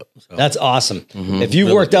throw up. So. That's awesome. If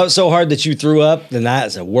you worked out so hard that you threw up, then that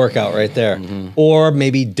is a workout right there. Or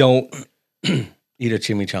maybe don't Eat a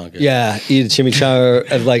chimichanga. Yeah, eat a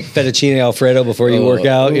chimichanga of like fettuccine Alfredo before you work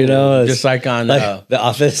out, you know? Just like on The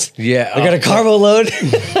Office. Yeah. I got a carbo load.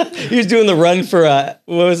 He was doing the run for,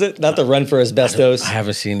 what was it? Not the run for asbestos. I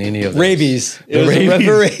haven't seen any of those. Rabies. It was a run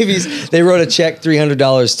for rabies. They wrote a check,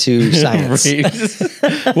 $300 to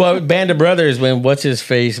science. Well, Band of Brothers, when what's his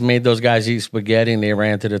face made those guys eat spaghetti and they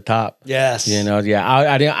ran to the top. Yes. You know,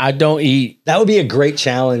 I don't eat. That would be a great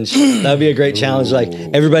challenge. That would be a great challenge. Like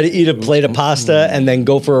everybody eat a plate of pasta and then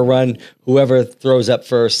go for a run. Whoever throws up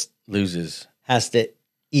first Loses. has to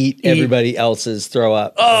eat everybody else's throw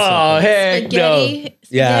up. Oh, heck no.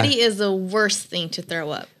 Spaghetti is the worst thing to throw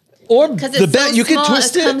up. Or Because the it's bet so you small, could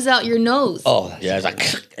twist it. comes out your nose. Oh, Yeah, it's like,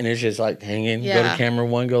 and it's just like hanging. Go Yeah. to camera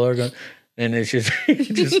one, go, and it's just,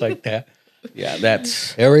 just like that. Yeah,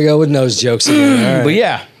 that's. there we go with nose jokes again. All right. But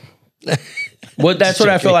yeah, well, that's what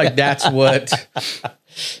I feel like. That's what.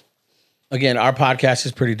 Again, our podcast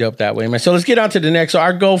is pretty dope that way, man. So let's get on to the next. So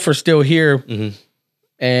our goal for Still Here,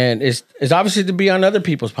 and is obviously to be on other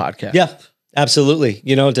people's podcasts. Yeah, absolutely.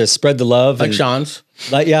 You know, to spread the love. Like and, Sean's.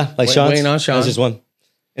 like Sean's. waiting on Sean. That's just one.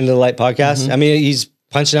 Into the Light podcast. I mean, he's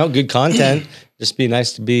punching out good content. Just be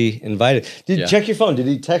nice to be invited. Check your phone. Did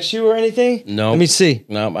he text you or anything? No. Let me see.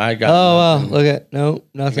 No, I got. Oh, wow. nothing. Look at, no,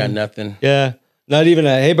 I nothing. got nothing. Yeah. Not even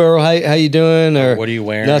a, hey, bro, how you doing? Or What are you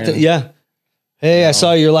wearing? nothing. Yeah. Hey, I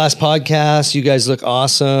saw your last podcast. You guys look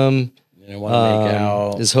awesome. I want to make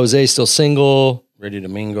out. Is Jose still single? Ready to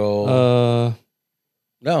mingle.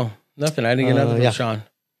 No, nothing. I didn't get nothing from yeah. Sean.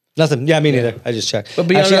 Nothing. Yeah, me neither. I just checked. But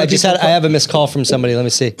beyond Actually, that, I have a missed call from somebody. Let me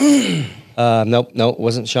see. Nope, it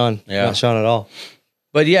wasn't Sean. Yeah. Not Sean at all.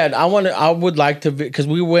 But yeah, I would like to, because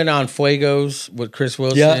we went on Fuegos with Chris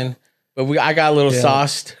Wilson. Yeah. But I got a little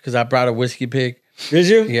sauced because I brought a whiskey pig. Did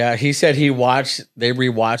you? Yeah, he said they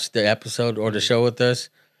rewatched the episode or the show with us.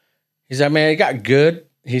 He's like, man, it got good.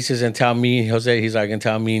 He says, and tell me, Jose, he's like, and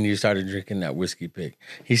tell me, and you started drinking that whiskey pig.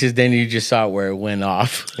 He says, then you just saw where it went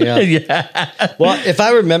off. Yeah. Yeah. Well, if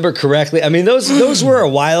I remember correctly, I mean those were a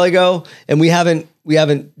while ago, and we haven't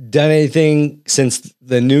done anything since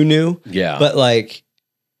the new. Yeah. But like,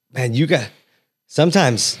 man, you got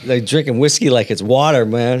sometimes like drinking whiskey like it's water,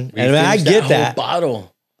 man. And I finished get whole that.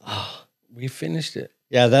 bottle. We finished it.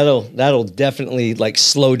 Yeah, that'll definitely like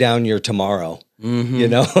slow down your tomorrow. Mm-hmm. You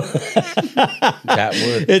know, That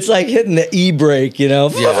would. it's like hitting the e-brake. You know,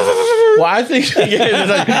 Yeah. Well, I think, yeah, it's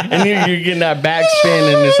like, and you're getting that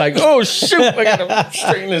backspin, and it's like, oh shoot, I gotta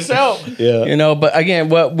straighten this out. Yeah. You know, but again,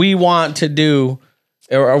 what we want to do,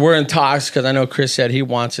 or we're in talks, because I know Chris said he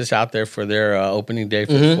wants us out there for their opening day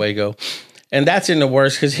for Fuego. And that's in the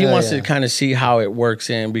works because he wants to kind of see how it works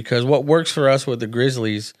in, because what works for us with the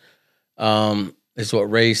Grizzlies is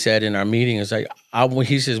what Ray said in our meeting. Is like,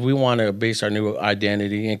 he says, we want to base our new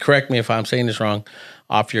identity, and correct me if I'm saying this wrong,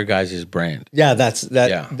 off your guys' brand. Yeah, that.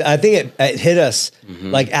 Yeah. I think it hit us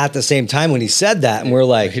like at the same time when he said that, and we're It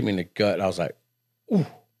like, hit me in the gut. I was like, ooh,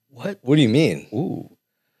 what? "What do you mean?" Ooh.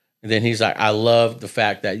 And then he's like, I love the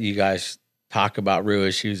fact that you guys talk about real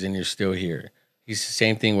issues and you're still here. He's the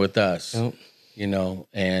same thing with us, you know,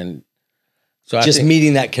 and so I Just think,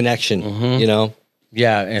 meeting that connection, you know.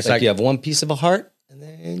 yeah, and it's like You have one piece of a heart, and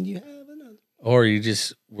then you have another. or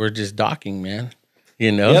we're just docking, man,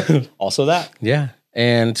 you know. Yep. Also that. Yeah.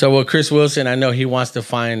 And so with Chris Wilson, I know he wants to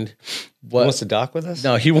find what He wants to dock with us?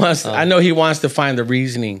 No, he wants. I know he wants to find the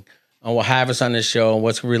reasoning on what have us on this show and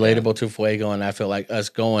what's relatable to Fuego. And I feel like us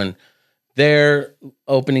going their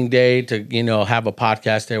opening day to have a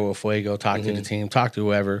podcast there with Fuego, talk to the team, talk to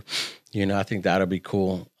whoever. I think that'll be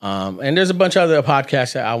cool. And there's a bunch of other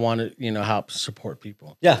podcasts that I want to help support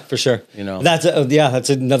people. Yeah, for sure. That's that's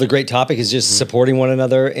another great topic, is just supporting one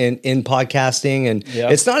another in podcasting. And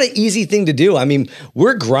it's not an easy thing to do. I mean,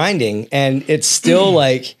 we're grinding, and it's still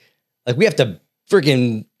like we have to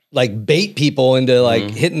freaking like bait people into like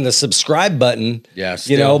hitting the subscribe button. Yeah,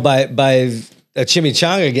 by a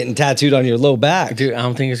chimichanga getting tattooed on your low back. Dude, I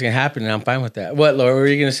don't think it's gonna happen, and I'm fine with that. What, Laura? What were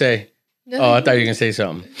you gonna say? Oh, I thought you were gonna say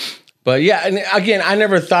something. But yeah, and again, I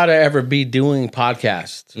never thought I'd ever be doing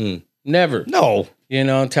podcasts. Never. No.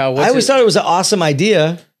 Until I always thought it was an awesome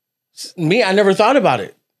idea. I never thought about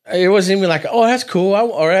it. It wasn't even like, oh, that's cool,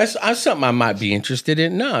 or that's something I might be interested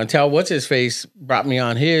in. No, until what's his face brought me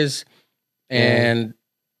on his, and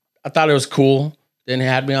I thought it was cool. Then he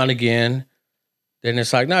had me on again. Then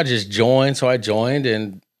it's like, no, just join. So I joined,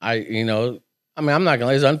 and I'm not gonna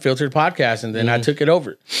lie, it's unfiltered podcast, and then I took it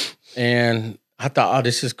over, and I thought, oh,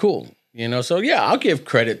 this is cool. So yeah, I'll give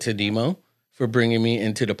credit to Demo for bringing me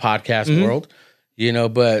into the podcast world,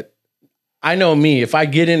 but I know me, if I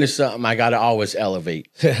get into something, I got to always elevate.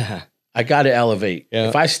 I got to elevate. Yeah.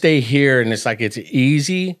 If I stay here and it's like, it's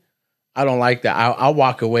easy, I don't like that. I'll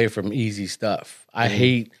walk away from easy stuff. I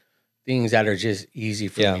hate things that are just easy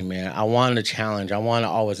for me, man. I want a challenge. I want to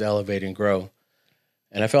always elevate and grow.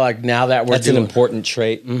 And I feel like now that That's an important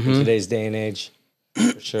trait in today's day and age.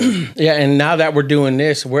 For sure. Yeah, and now that we're doing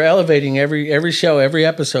this, we're elevating every show, every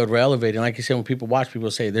episode. We're elevating. Like you said, when people watch,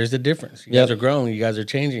 people say, "There's a difference. You guys are growing. You guys are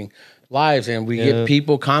changing lives." And we get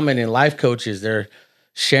people commenting, life coaches. They're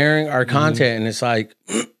sharing our content, and it's like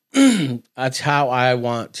that's how I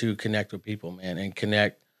want to connect with people, man, and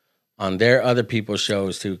connect on their other people's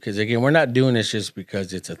shows too. Because again, we're not doing this just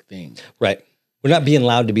because it's a thing, right? We're not being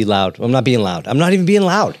loud to be loud. I'm not being loud. I'm not even being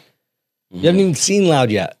loud. You haven't even seen loud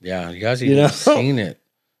yet. Yeah, you guys even seen it.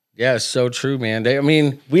 Yeah, it's so true, man.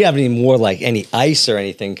 We haven't even wore like any ice or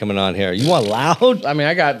anything coming on here. You want loud? I mean,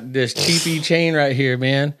 I got this TP chain right here,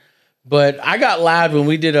 man. But I got loud when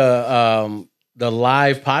we did the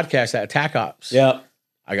live podcast at Attack Ops. Yeah.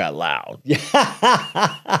 I got loud. Yeah.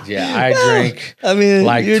 Yeah, I drank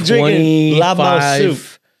like you're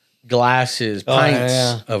 25 glasses,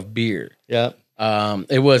 pints of beer. Yeah.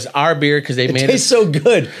 It was our beer because they made it. It tastes so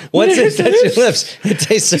good. Once it touches your lips, it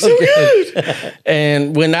tastes so good.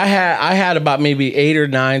 And when I had about maybe 8 or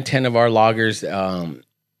 9, 10 of our lagers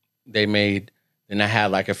they made. Then I had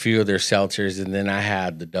like a few of their seltzers, and then I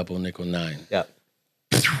had the double nickel 9. Yeah.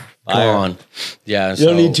 Gone. Yeah. You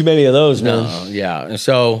don't need too many of those, man. No, yeah. And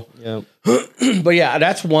so, but yeah,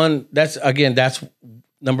 that's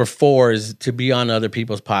number 4 is to be on other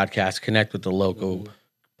people's podcasts, connect with the local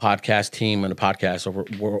podcast team and the podcast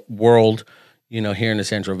world, here in the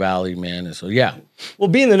Central Valley, man. And so, yeah. Well,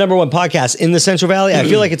 being the number 1 podcast in the Central Valley, I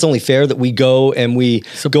feel like it's only fair that we go and we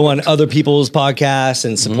go on other people's podcasts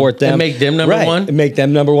and support them. And make them number 1? And make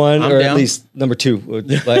them number 1, I'm or down. at least number 2.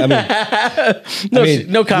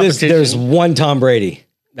 No competition. There's one Tom Brady.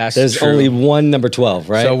 There's true. only one number 12,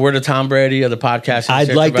 right? So we're the Tom Brady of the podcast.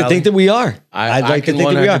 I'd like to think that we are. I'd like to think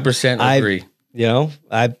that we are. 100% agree.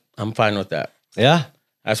 I'm fine with that. Yeah.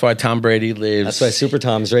 That's why Tom Brady lives. That's why Super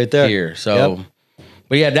Tom's right there. Here. So,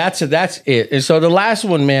 but yeah, that's it. And so the last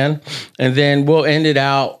one, man, and then we'll end it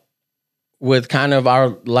out with kind of our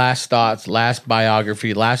last thoughts, last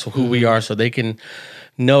biography, last who we are, so they can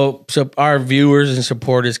know, so our viewers and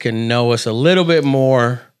supporters can know us a little bit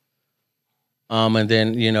more. And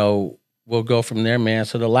then, we'll go from there, man.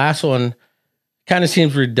 So the last one kind of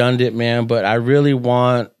seems redundant, man, but I really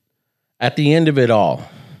want, at the end of it all,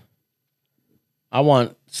 I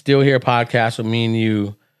want Still Here podcast with me and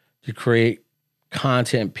you to create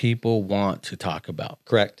content people want to talk about.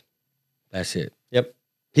 Correct. That's it. Yep.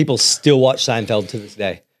 People still watch Seinfeld to this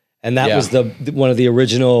day. And that was one of the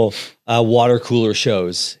original water cooler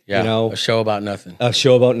shows. Yeah. A show about nothing. A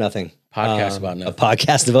show about nothing. Podcast about nothing. A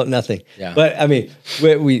podcast about nothing. Yeah. But I mean,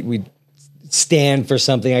 we stand for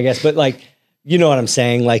something, I guess. But like, you know what I'm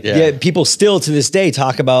saying? Like, people still to this day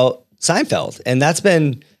talk about Seinfeld. And that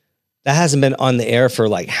hasn't been on the air for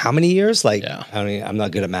like how many years? Like, I'm not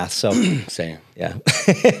good at math. So same. Yeah.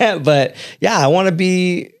 But yeah, I want to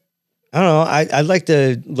be, I don't know. I'd like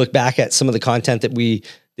to look back at some of the content that we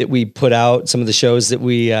put out, some of the shows that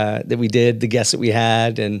we did, the guests that we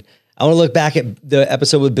had. And I want to look back at the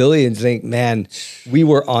episode with Billy and think, man, we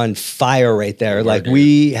were on fire right there. Like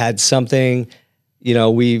we had something,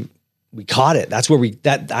 we caught it. That's where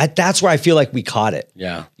that's where I feel like we caught it.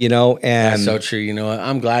 Yeah. And that's so true. You know what?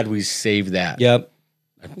 I'm glad we saved that. Yep.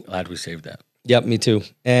 I'm glad we saved that. Yep, me too.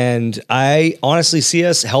 And I honestly see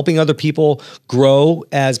us helping other people grow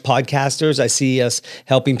as podcasters. I see us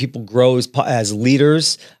helping people grow as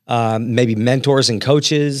leaders, maybe mentors and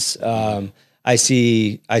coaches. I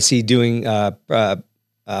see doing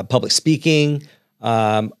public speaking,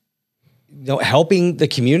 helping the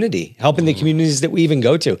community, helping the communities that we even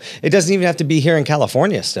go to. It doesn't even have to be here in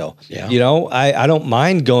California still. Yeah. I don't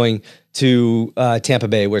mind going to Tampa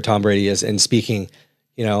Bay where Tom Brady is and speaking,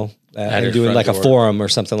 and doing like a forum or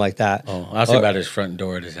something like that. Oh, I was thinking about his front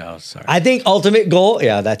door at his house. Sorry. I think ultimate goal,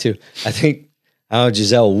 that too. I think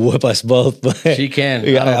Giselle will whoop us both, but she can.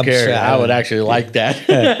 I don't care. Sure, I would actually like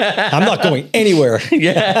that. I'm not going anywhere.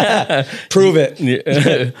 Yeah, prove it.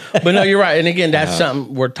 Yeah. But no, you're right. And again, that's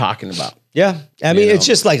something we're talking about. Yeah, I mean, it's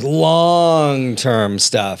just like long-term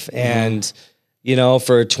stuff, and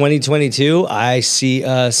for 2022, I see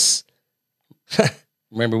us.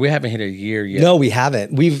 Remember, we haven't hit a year yet. No, we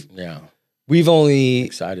haven't. We've only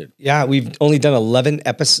excited. Yeah, we've only done 11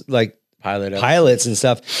 episodes, like pilots and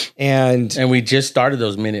stuff, and we just started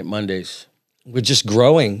those Minute Mondays. We're just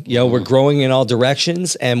growing. We're growing in all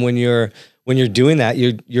directions, and when you're doing that,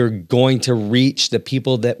 you're going to reach the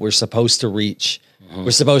people that we're supposed to reach.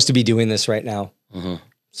 We're supposed to be doing this right now.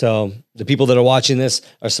 So the people that are watching this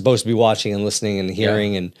are supposed to be watching and listening and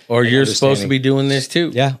hearing or and you're supposed to be doing this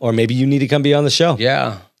too. Yeah. Or maybe you need to come be on the show.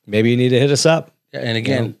 Yeah. Maybe you need to hit us up. Yeah, and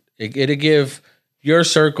again, it'll give your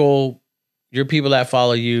circle, your people that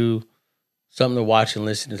follow you, something to watch and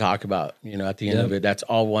listen to talk about. At the end of it, that's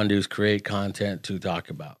all we want to do is create content to talk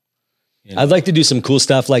about. I'd like to do some cool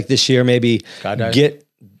stuff like this year. Maybe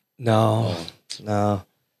no.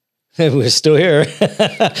 We're still here.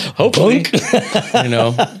 Hopefully,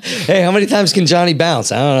 Hey, how many times can Johnny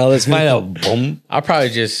bounce? I don't know. Let's find out. Boom. I'll probably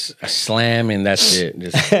just slam and that's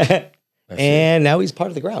it. Now he's part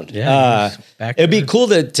of the ground. Yeah. It'd be cool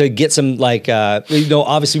to get some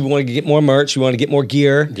obviously we want to get more merch. We want to get more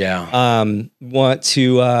gear. Yeah. Want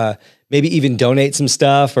to maybe even donate some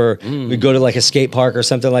stuff, or we go to like a skate park or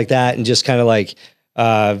something like that, and just kind of like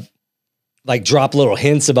drop little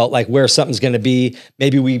hints about like where something's going to be.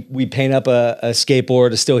 Maybe we paint up a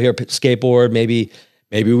skateboard, a Still Here skateboard. Maybe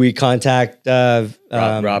we contact Rob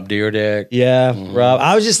Deerdeck. Yeah, Rob.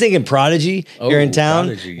 I was just thinking Prodigy here in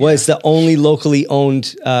town was the only locally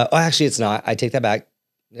owned. Actually, it's not. I take that back.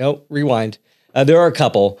 No, rewind. There are a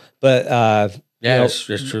couple, but that's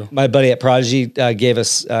true. My buddy at Prodigy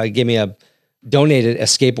gave me donated a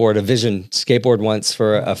skateboard, a Vision skateboard once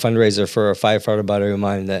for a fundraiser for a firefighter buddy of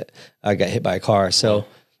mine that got hit by a car. So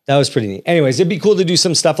that was pretty neat. Anyways, it'd be cool to do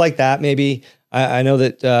some stuff like that. Maybe I know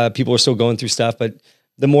that people are still going through stuff, but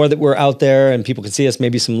the more that we're out there and people can see us,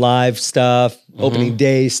 maybe some live stuff, opening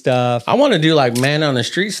day stuff. I want to do like man on the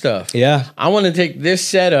street stuff. Yeah. I want to take this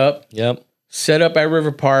setup. Yep. Set up at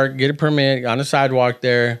River Park, get a permit on the sidewalk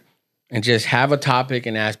there, and just have a topic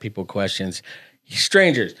and ask people questions.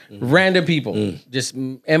 Strangers, random people, just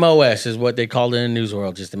MOS is what they call it in the news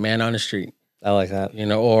world, just a man on the street. I like that.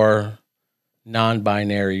 Or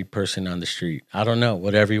non-binary person on the street. I don't know,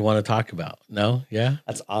 whatever you want to talk about. No? Yeah?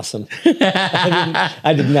 That's awesome.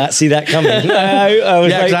 I did not see that coming. I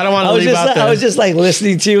was like, I don't want to leave out there. I was just like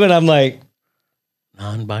listening to you and I'm like,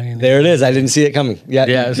 non-binary. There it is. I didn't see it coming.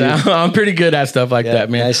 Yeah, so I'm pretty good at stuff like that,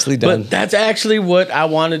 man. Nicely done. But that's actually what I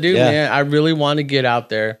want to do, man. I really want to get out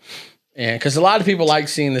there. And because a lot of people like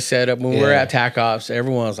seeing the setup. When we're at TAC Ops,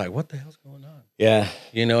 everyone's like, what the hell's going on? Yeah.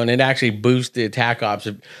 And it actually boosted TAC Ops.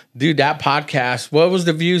 Dude, that podcast, what was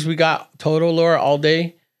the views we got total, Laura, all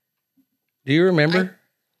day? Do you remember?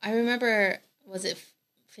 I remember, was it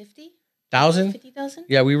 50? 50,000?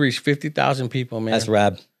 Yeah, we reached 50,000 people, man. That's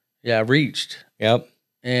rad. Yeah, reached. Yep.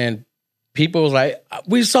 And people was like,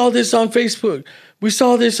 we saw this on Facebook. We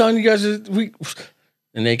saw this on you guys. And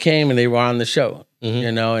they came and they were on the show.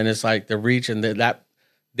 And it's like the reach and that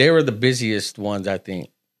they were the busiest ones, I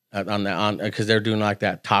think, on because they're doing like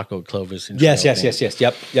that Taco Clovis. And yes.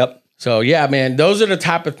 Yep. So yeah, man, those are the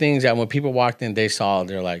type of things that when people walked in, they saw,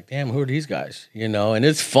 they're like, damn, who are these guys? And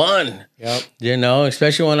it's fun. Yep.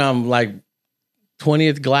 Especially when I'm like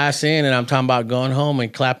 20th glass in and I'm talking about going home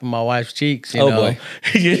and clapping my wife's cheeks. You know? Boy.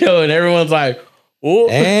 And everyone's like, oh.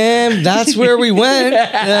 And that's where we went.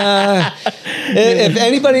 If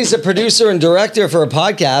anybody's a producer and director for a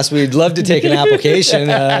podcast, we'd love to take an application,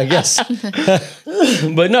 I guess.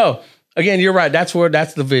 But no, again, you're right. That's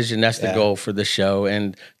the vision. That's the goal for the show.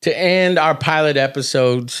 And to end our pilot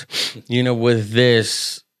episodes, with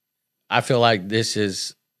this, I feel like this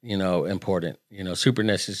is, important, super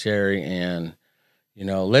necessary. And,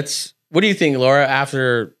 what do you think, Laura,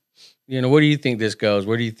 after, what do you think this goes?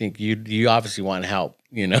 Where do you think you obviously want help,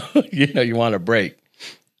 you want a break?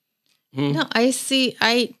 No, I think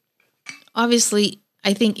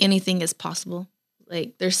anything is possible.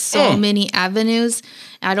 Like there's so many avenues.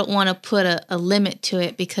 I don't want to put a limit to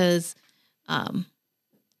it because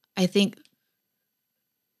I think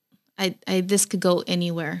this could go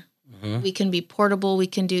anywhere. We can be portable. We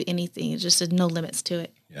can do anything. It's just no limits to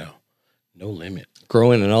it. Yeah. No limit.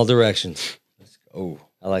 Growing in all directions. Let's go.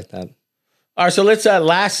 I like that. All right. So let's,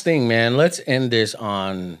 last thing, man, let's end this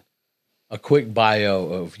on a quick bio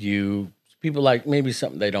of you. People like maybe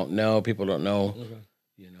something they don't know. People don't know,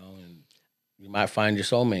 and you might find your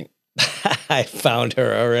soulmate. I found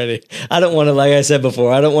her already. I don't want to, like I said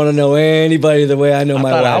before, I don't want to know anybody the way I know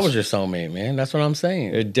my wife. I was your soulmate, man. That's what I'm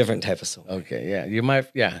saying. You're a different type of soulmate. Okay, yeah. You might,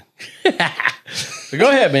 yeah. So go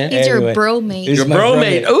ahead, man. He's your bromate. Your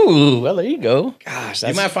bromate. Ooh, well, there you go. Gosh,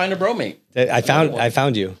 you might find a bromate. I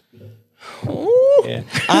found you. Ooh. Yeah.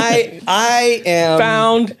 I am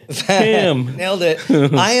found him. Nailed it.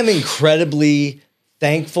 I am incredibly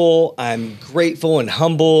thankful. I'm grateful and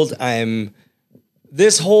humbled.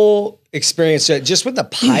 This whole experience, just with the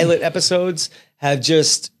pilot episodes, have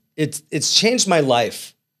just it's changed my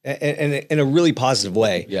life in a really positive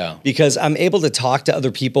way. Yeah, because I'm able to talk to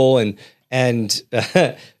other people and And,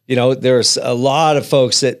 there's a lot of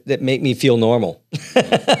folks that make me feel normal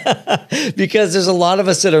because there's a lot of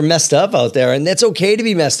us that are messed up out there, and it's okay to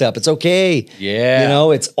be messed up. It's okay.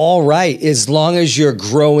 Yeah. It's all right as long as you're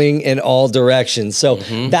growing in all directions. So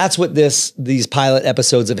that's what these pilot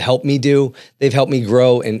episodes have helped me do. They've helped me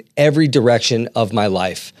grow in every direction of my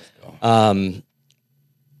life. What's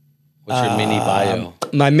your mini bio?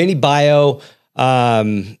 My mini bio,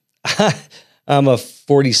 I'm a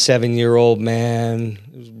 47-year-old man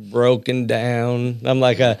who's broken down. I'm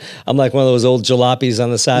like one of those old jalopies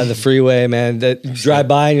on the side of the freeway, man, that you drive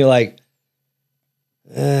by and you're like,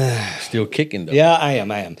 still kicking though. Yeah, I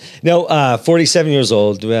am. No, 47 years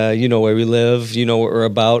old. You know where we live. You know what we're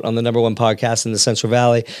about on the #1 podcast in the Central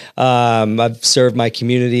Valley. I've served my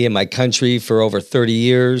community and my country for over 30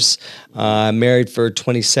 years. Married for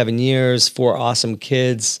 27 years, 4 awesome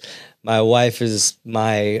kids. My wife is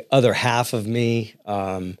my other half of me.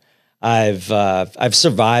 I've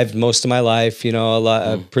survived most of my life.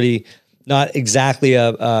 A pretty, not exactly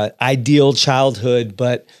a ideal childhood,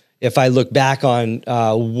 but if I look back on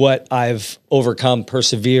what I've overcome,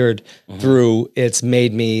 persevered through, it's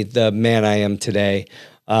made me the man I am today.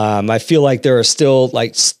 I feel like there are still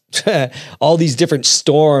all these different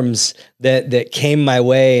storms that came my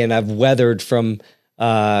way, and I've weathered from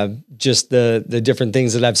just the different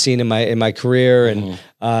things that I've seen in my career and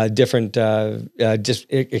different just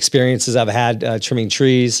experiences I've had trimming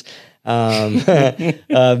trees.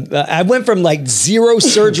 I went from 0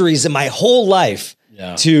 surgeries in my whole life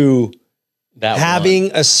to having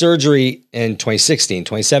a surgery in 2016,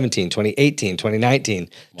 2017, 2018, 2019,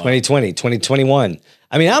 2020, 2021.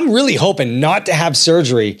 I mean, I'm really hoping not to have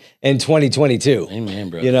surgery in 2022. Amen,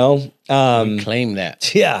 bro. Claim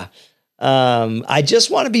that. Yeah. I just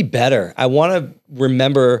want to be better. I want to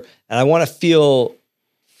remember, and I want to feel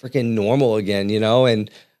freaking normal again, and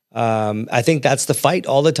I think that's the fight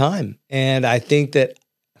all the time. And I think that,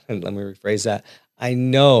 let me rephrase that. I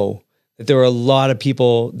know that there are a lot of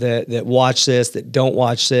people that watch this, that don't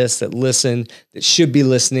watch this, that listen, that should be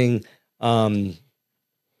listening, that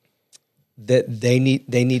they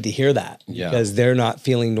need to hear that because they're not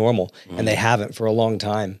feeling normal and they haven't for a long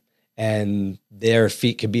time. And their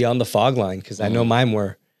feet could be on the fog line because I know mine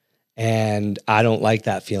were, and I don't like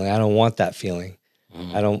that feeling. I don't want that feeling.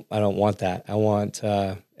 I don't want that. I want,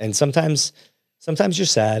 and sometimes you're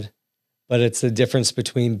sad, but it's the difference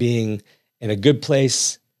between being in a good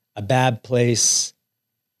place, a bad place,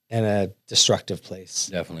 and a destructive place.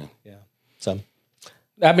 Definitely. Yeah. So,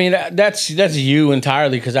 I mean, that's you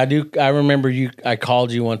entirely. Cause I remember I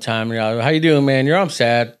called you one time and you're like, how you doing, man? I'm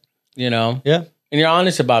sad, Yeah. And you're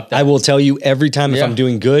honest about that. I will tell you every time if I'm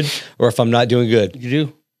doing good or if I'm not doing good. You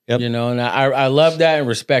do. Yep. And I love that and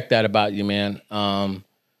respect that about you, man. I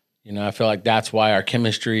feel like that's why our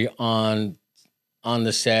chemistry on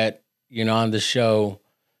the set, on the show,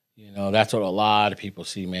 that's what a lot of people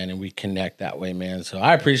see, man. And we connect that way, man. So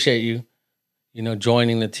I appreciate you,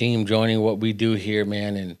 joining the team, joining what we do here,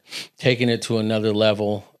 man, and taking it to another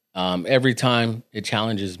level. Every time it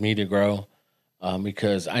challenges me to grow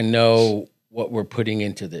because I know what we're putting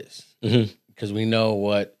into this because we know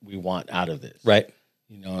what we want out of this. Right.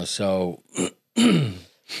 So a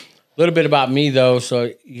little bit about me though.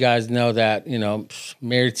 So you guys know that,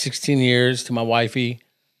 married 16 years to my wifey,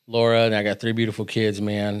 Laura, and I got 3 beautiful kids,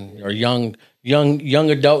 man, or young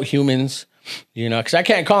adult humans, cause I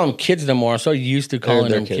can't call them kids no more. I'm so used to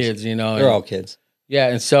calling them kids, They're all kids. Yeah.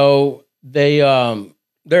 And so they're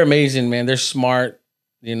amazing, man. They're smart.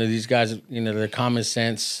 These guys, their common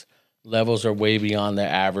sense levels are way beyond the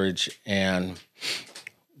average. And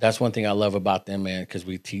that's one thing I love about them, man, because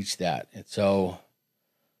we teach that. And so,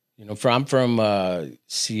 I'm from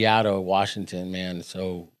Seattle, Washington, man.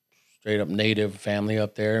 So straight up native family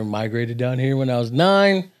up there. Migrated down here when I was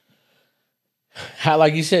 9.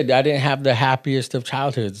 Like you said, I didn't have the happiest of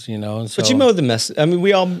childhoods, And so, but you made the best. I mean,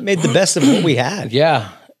 we all made the best of what we had. Yeah.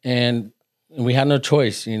 And we had no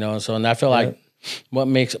choice, And I feel like what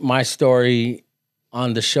makes my story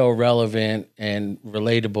on the show relevant and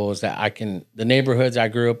relatable is that the neighborhoods I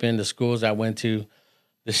grew up in, the schools I went to,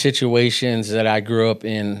 the situations that I grew up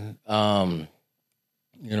in, things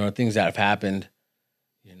that have happened,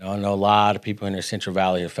 I know a lot of people in the Central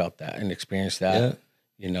Valley have felt that and experienced that,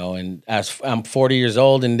 and as I'm 40 years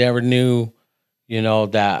old and never knew,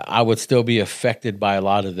 that I would still be affected by a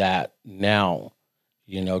lot of that now,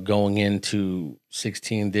 going into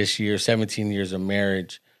 16 this year, 17 years of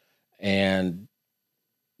marriage and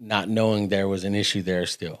not knowing there was an issue there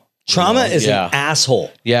still. Trauma is an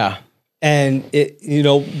asshole. Yeah. And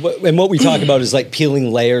and what we talk about is like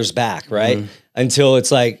peeling layers back, right? Until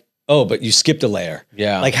it's like, oh, but you skipped a layer.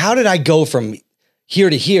 Yeah. Like, how did I go from here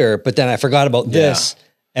to here, but then I forgot about this,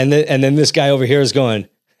 and then this guy over here is going,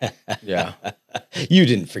 yeah, you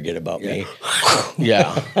didn't forget about me.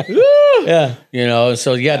 Yeah. Yeah. You know,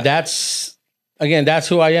 so that's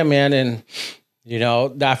who I am, man. And, you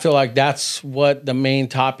know, I feel like that's what the main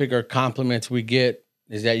topic or compliments we get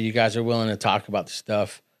is that you guys are willing to talk about the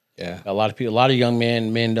stuff. Yeah. A lot of young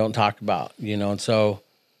men don't talk about, you know, and so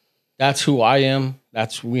that's who I am.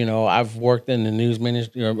 That's, you know, I've worked in the news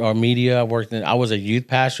ministry or media. I was a youth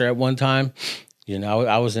pastor at one time. You know,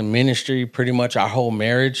 I was in ministry pretty much our whole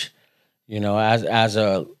marriage, you know, as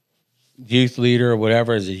a youth leader or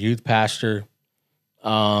whatever, as a youth pastor,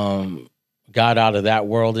 got out of that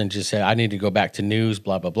world and just said, I need to go back to news,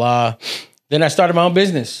 blah, blah, blah. Then I started my own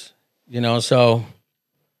business, you know, so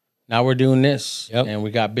now we're doing this and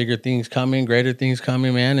we got bigger things coming, greater things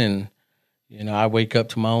coming, man. And, you know, I wake up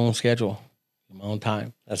to my own schedule, my own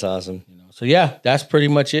time. That's awesome. You know, so yeah, that's pretty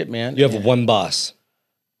much it, man. You have one boss.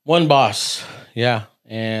 One boss. Yeah.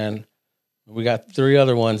 And we got 3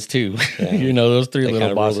 other ones too. Yeah. You know, those 3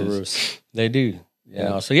 little bosses. They do. You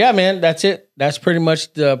know, so yeah, man, that's it. That's pretty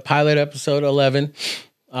much the pilot episode 11.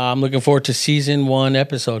 I'm looking forward to season 1,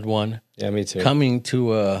 episode 1. Yeah, me too. Coming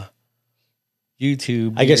to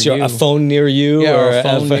YouTube. I guess a phone near you, or a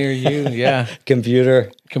phone near you. Yeah,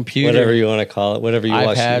 computer, whatever you want to call it, whatever you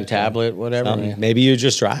watch. iPad, tablet, whatever. Maybe you're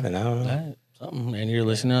just driving. I don't know. Something, and you're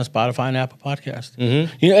listening on Spotify and Apple Podcast.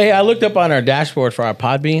 Mm-hmm. You know, hey, I looked up on our dashboard for our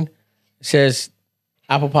Podbean. It says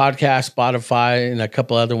Apple Podcast, Spotify, and a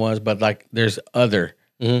couple other ones, but like there's other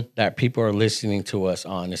that people are listening to us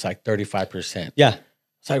on. It's like 35%. Yeah.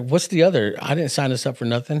 It's like, what's the other? I didn't sign us up for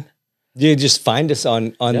nothing. You just find us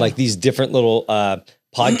on like these different little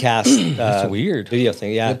podcast That's weird video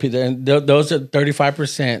thing. Yeah. Those are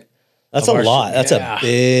 35%. That's a lot. That's a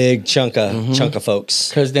big chunk of folks.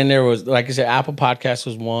 Because then there was, like I said, Apple Podcast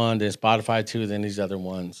was 1, then Spotify 2, then these other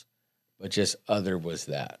ones. But just other was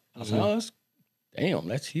that. I was like,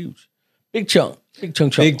 that's huge. Big chunk. Big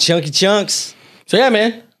chunky chunks. So yeah,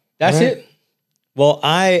 man, that's it. Well,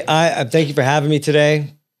 I thank you for having me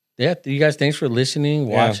today. Yeah, you guys, thanks for listening,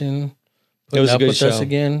 watching, putting up with us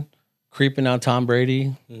again, creeping on Tom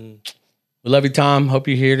Brady. We love you, Tom. Hope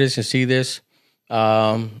you hear this and see this.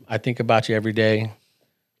 I think about you every day,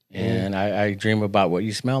 and I dream about what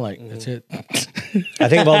you smell like. That's it. I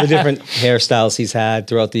think of all the different hairstyles he's had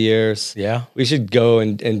throughout the years. Yeah. We should go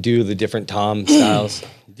and do the different Tom styles.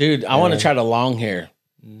 Dude, I want to try the long hair.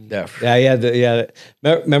 Remember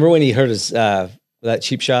when he hurt his that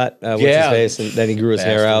cheap shot with his face, and then he grew his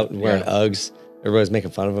hair out and wearing Uggs? Everybody's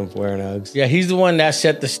making fun of him for wearing Uggs. Yeah, he's the one that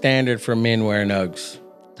set the standard for men wearing Uggs.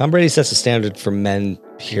 Tom Brady sets the standard for men,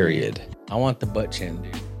 period. I want the butt chin,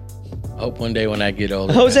 dude. I hope one day when I get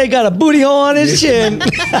older. Jose got a booty hole on his chin.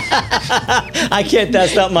 I can't,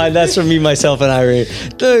 that's not mine. That's from me, myself, and Irene.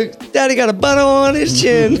 Look, Daddy got a butt hole on his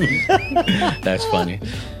chin. That's funny.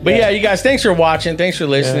 But yeah, you guys, thanks for watching. Thanks for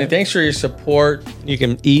listening. Thanks for your support. You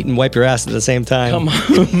can eat and wipe your ass at the same time. Come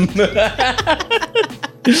on.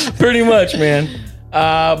 Pretty much, man.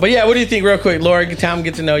 But yeah, what do you think real quick? Laura, Tom,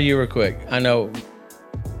 get to know you real quick. I know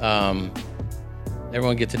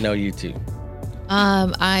everyone get to know you too.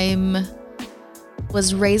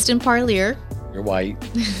 Was raised in Parlier. You're white.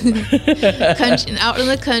 Out in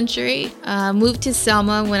the country. Moved to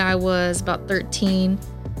Selma when I was about 13.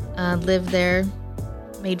 Lived there,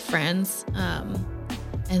 made friends, and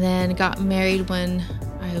then got married when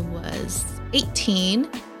I was 18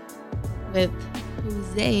 with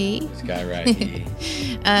Jose. This guy right here.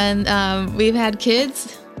 And we've had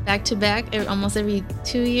kids back to back almost every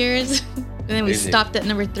 2 years. And then we stopped at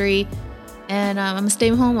number 3. And I'm a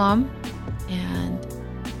stay-at-home mom, and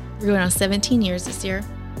we're going on 17 years this year.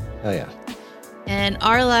 Oh, yeah. And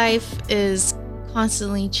our life is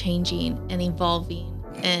constantly changing and evolving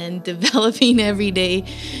and developing every day.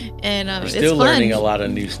 And we're it's still fun. learning a lot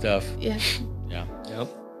of new stuff. Yeah. Yeah. Yep.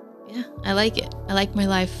 Yeah, I like it. I like my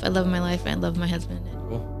life. I love my life. I love my husband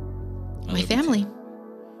and my family.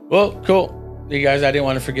 Well, cool. You guys, I didn't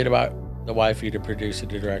want to forget about the wifey, the producer,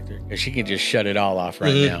 the director, because she can just shut it all off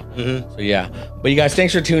right now. So yeah, but you guys,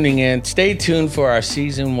 thanks for tuning in. Stay tuned for our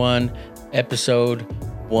season 1, episode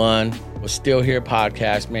 1. We're Still Here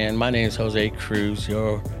podcast, man. My name is Jose Cruz,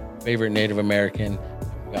 your favorite Native American.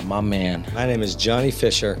 We got my man. My name is Johnny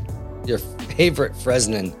Fisher, your favorite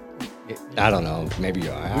Fresnan. I don't know, maybe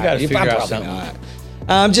you are. We got to figure out something. Not.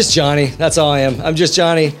 I'm just Johnny. That's all I am. I'm just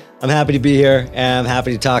Johnny. I'm happy to be here, and I'm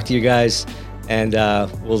happy to talk to you guys. And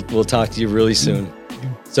we'll talk to you really soon.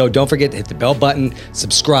 So don't forget to hit the bell button,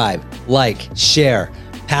 subscribe, like, share,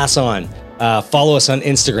 pass on. Follow us on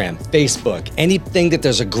Instagram, Facebook, anything that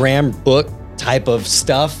there's a Graham book type of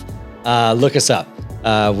stuff. Look us up.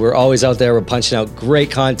 We're always out there. We're punching out great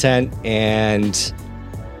content, and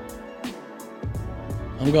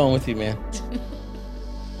I'm going with you, man.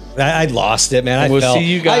 I lost it, man. We'll see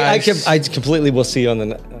you guys. I completely will see you on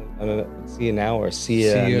the see you now or see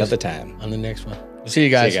you another time. On the next one. We'll see you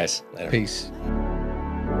guys. See you guys later. Peace.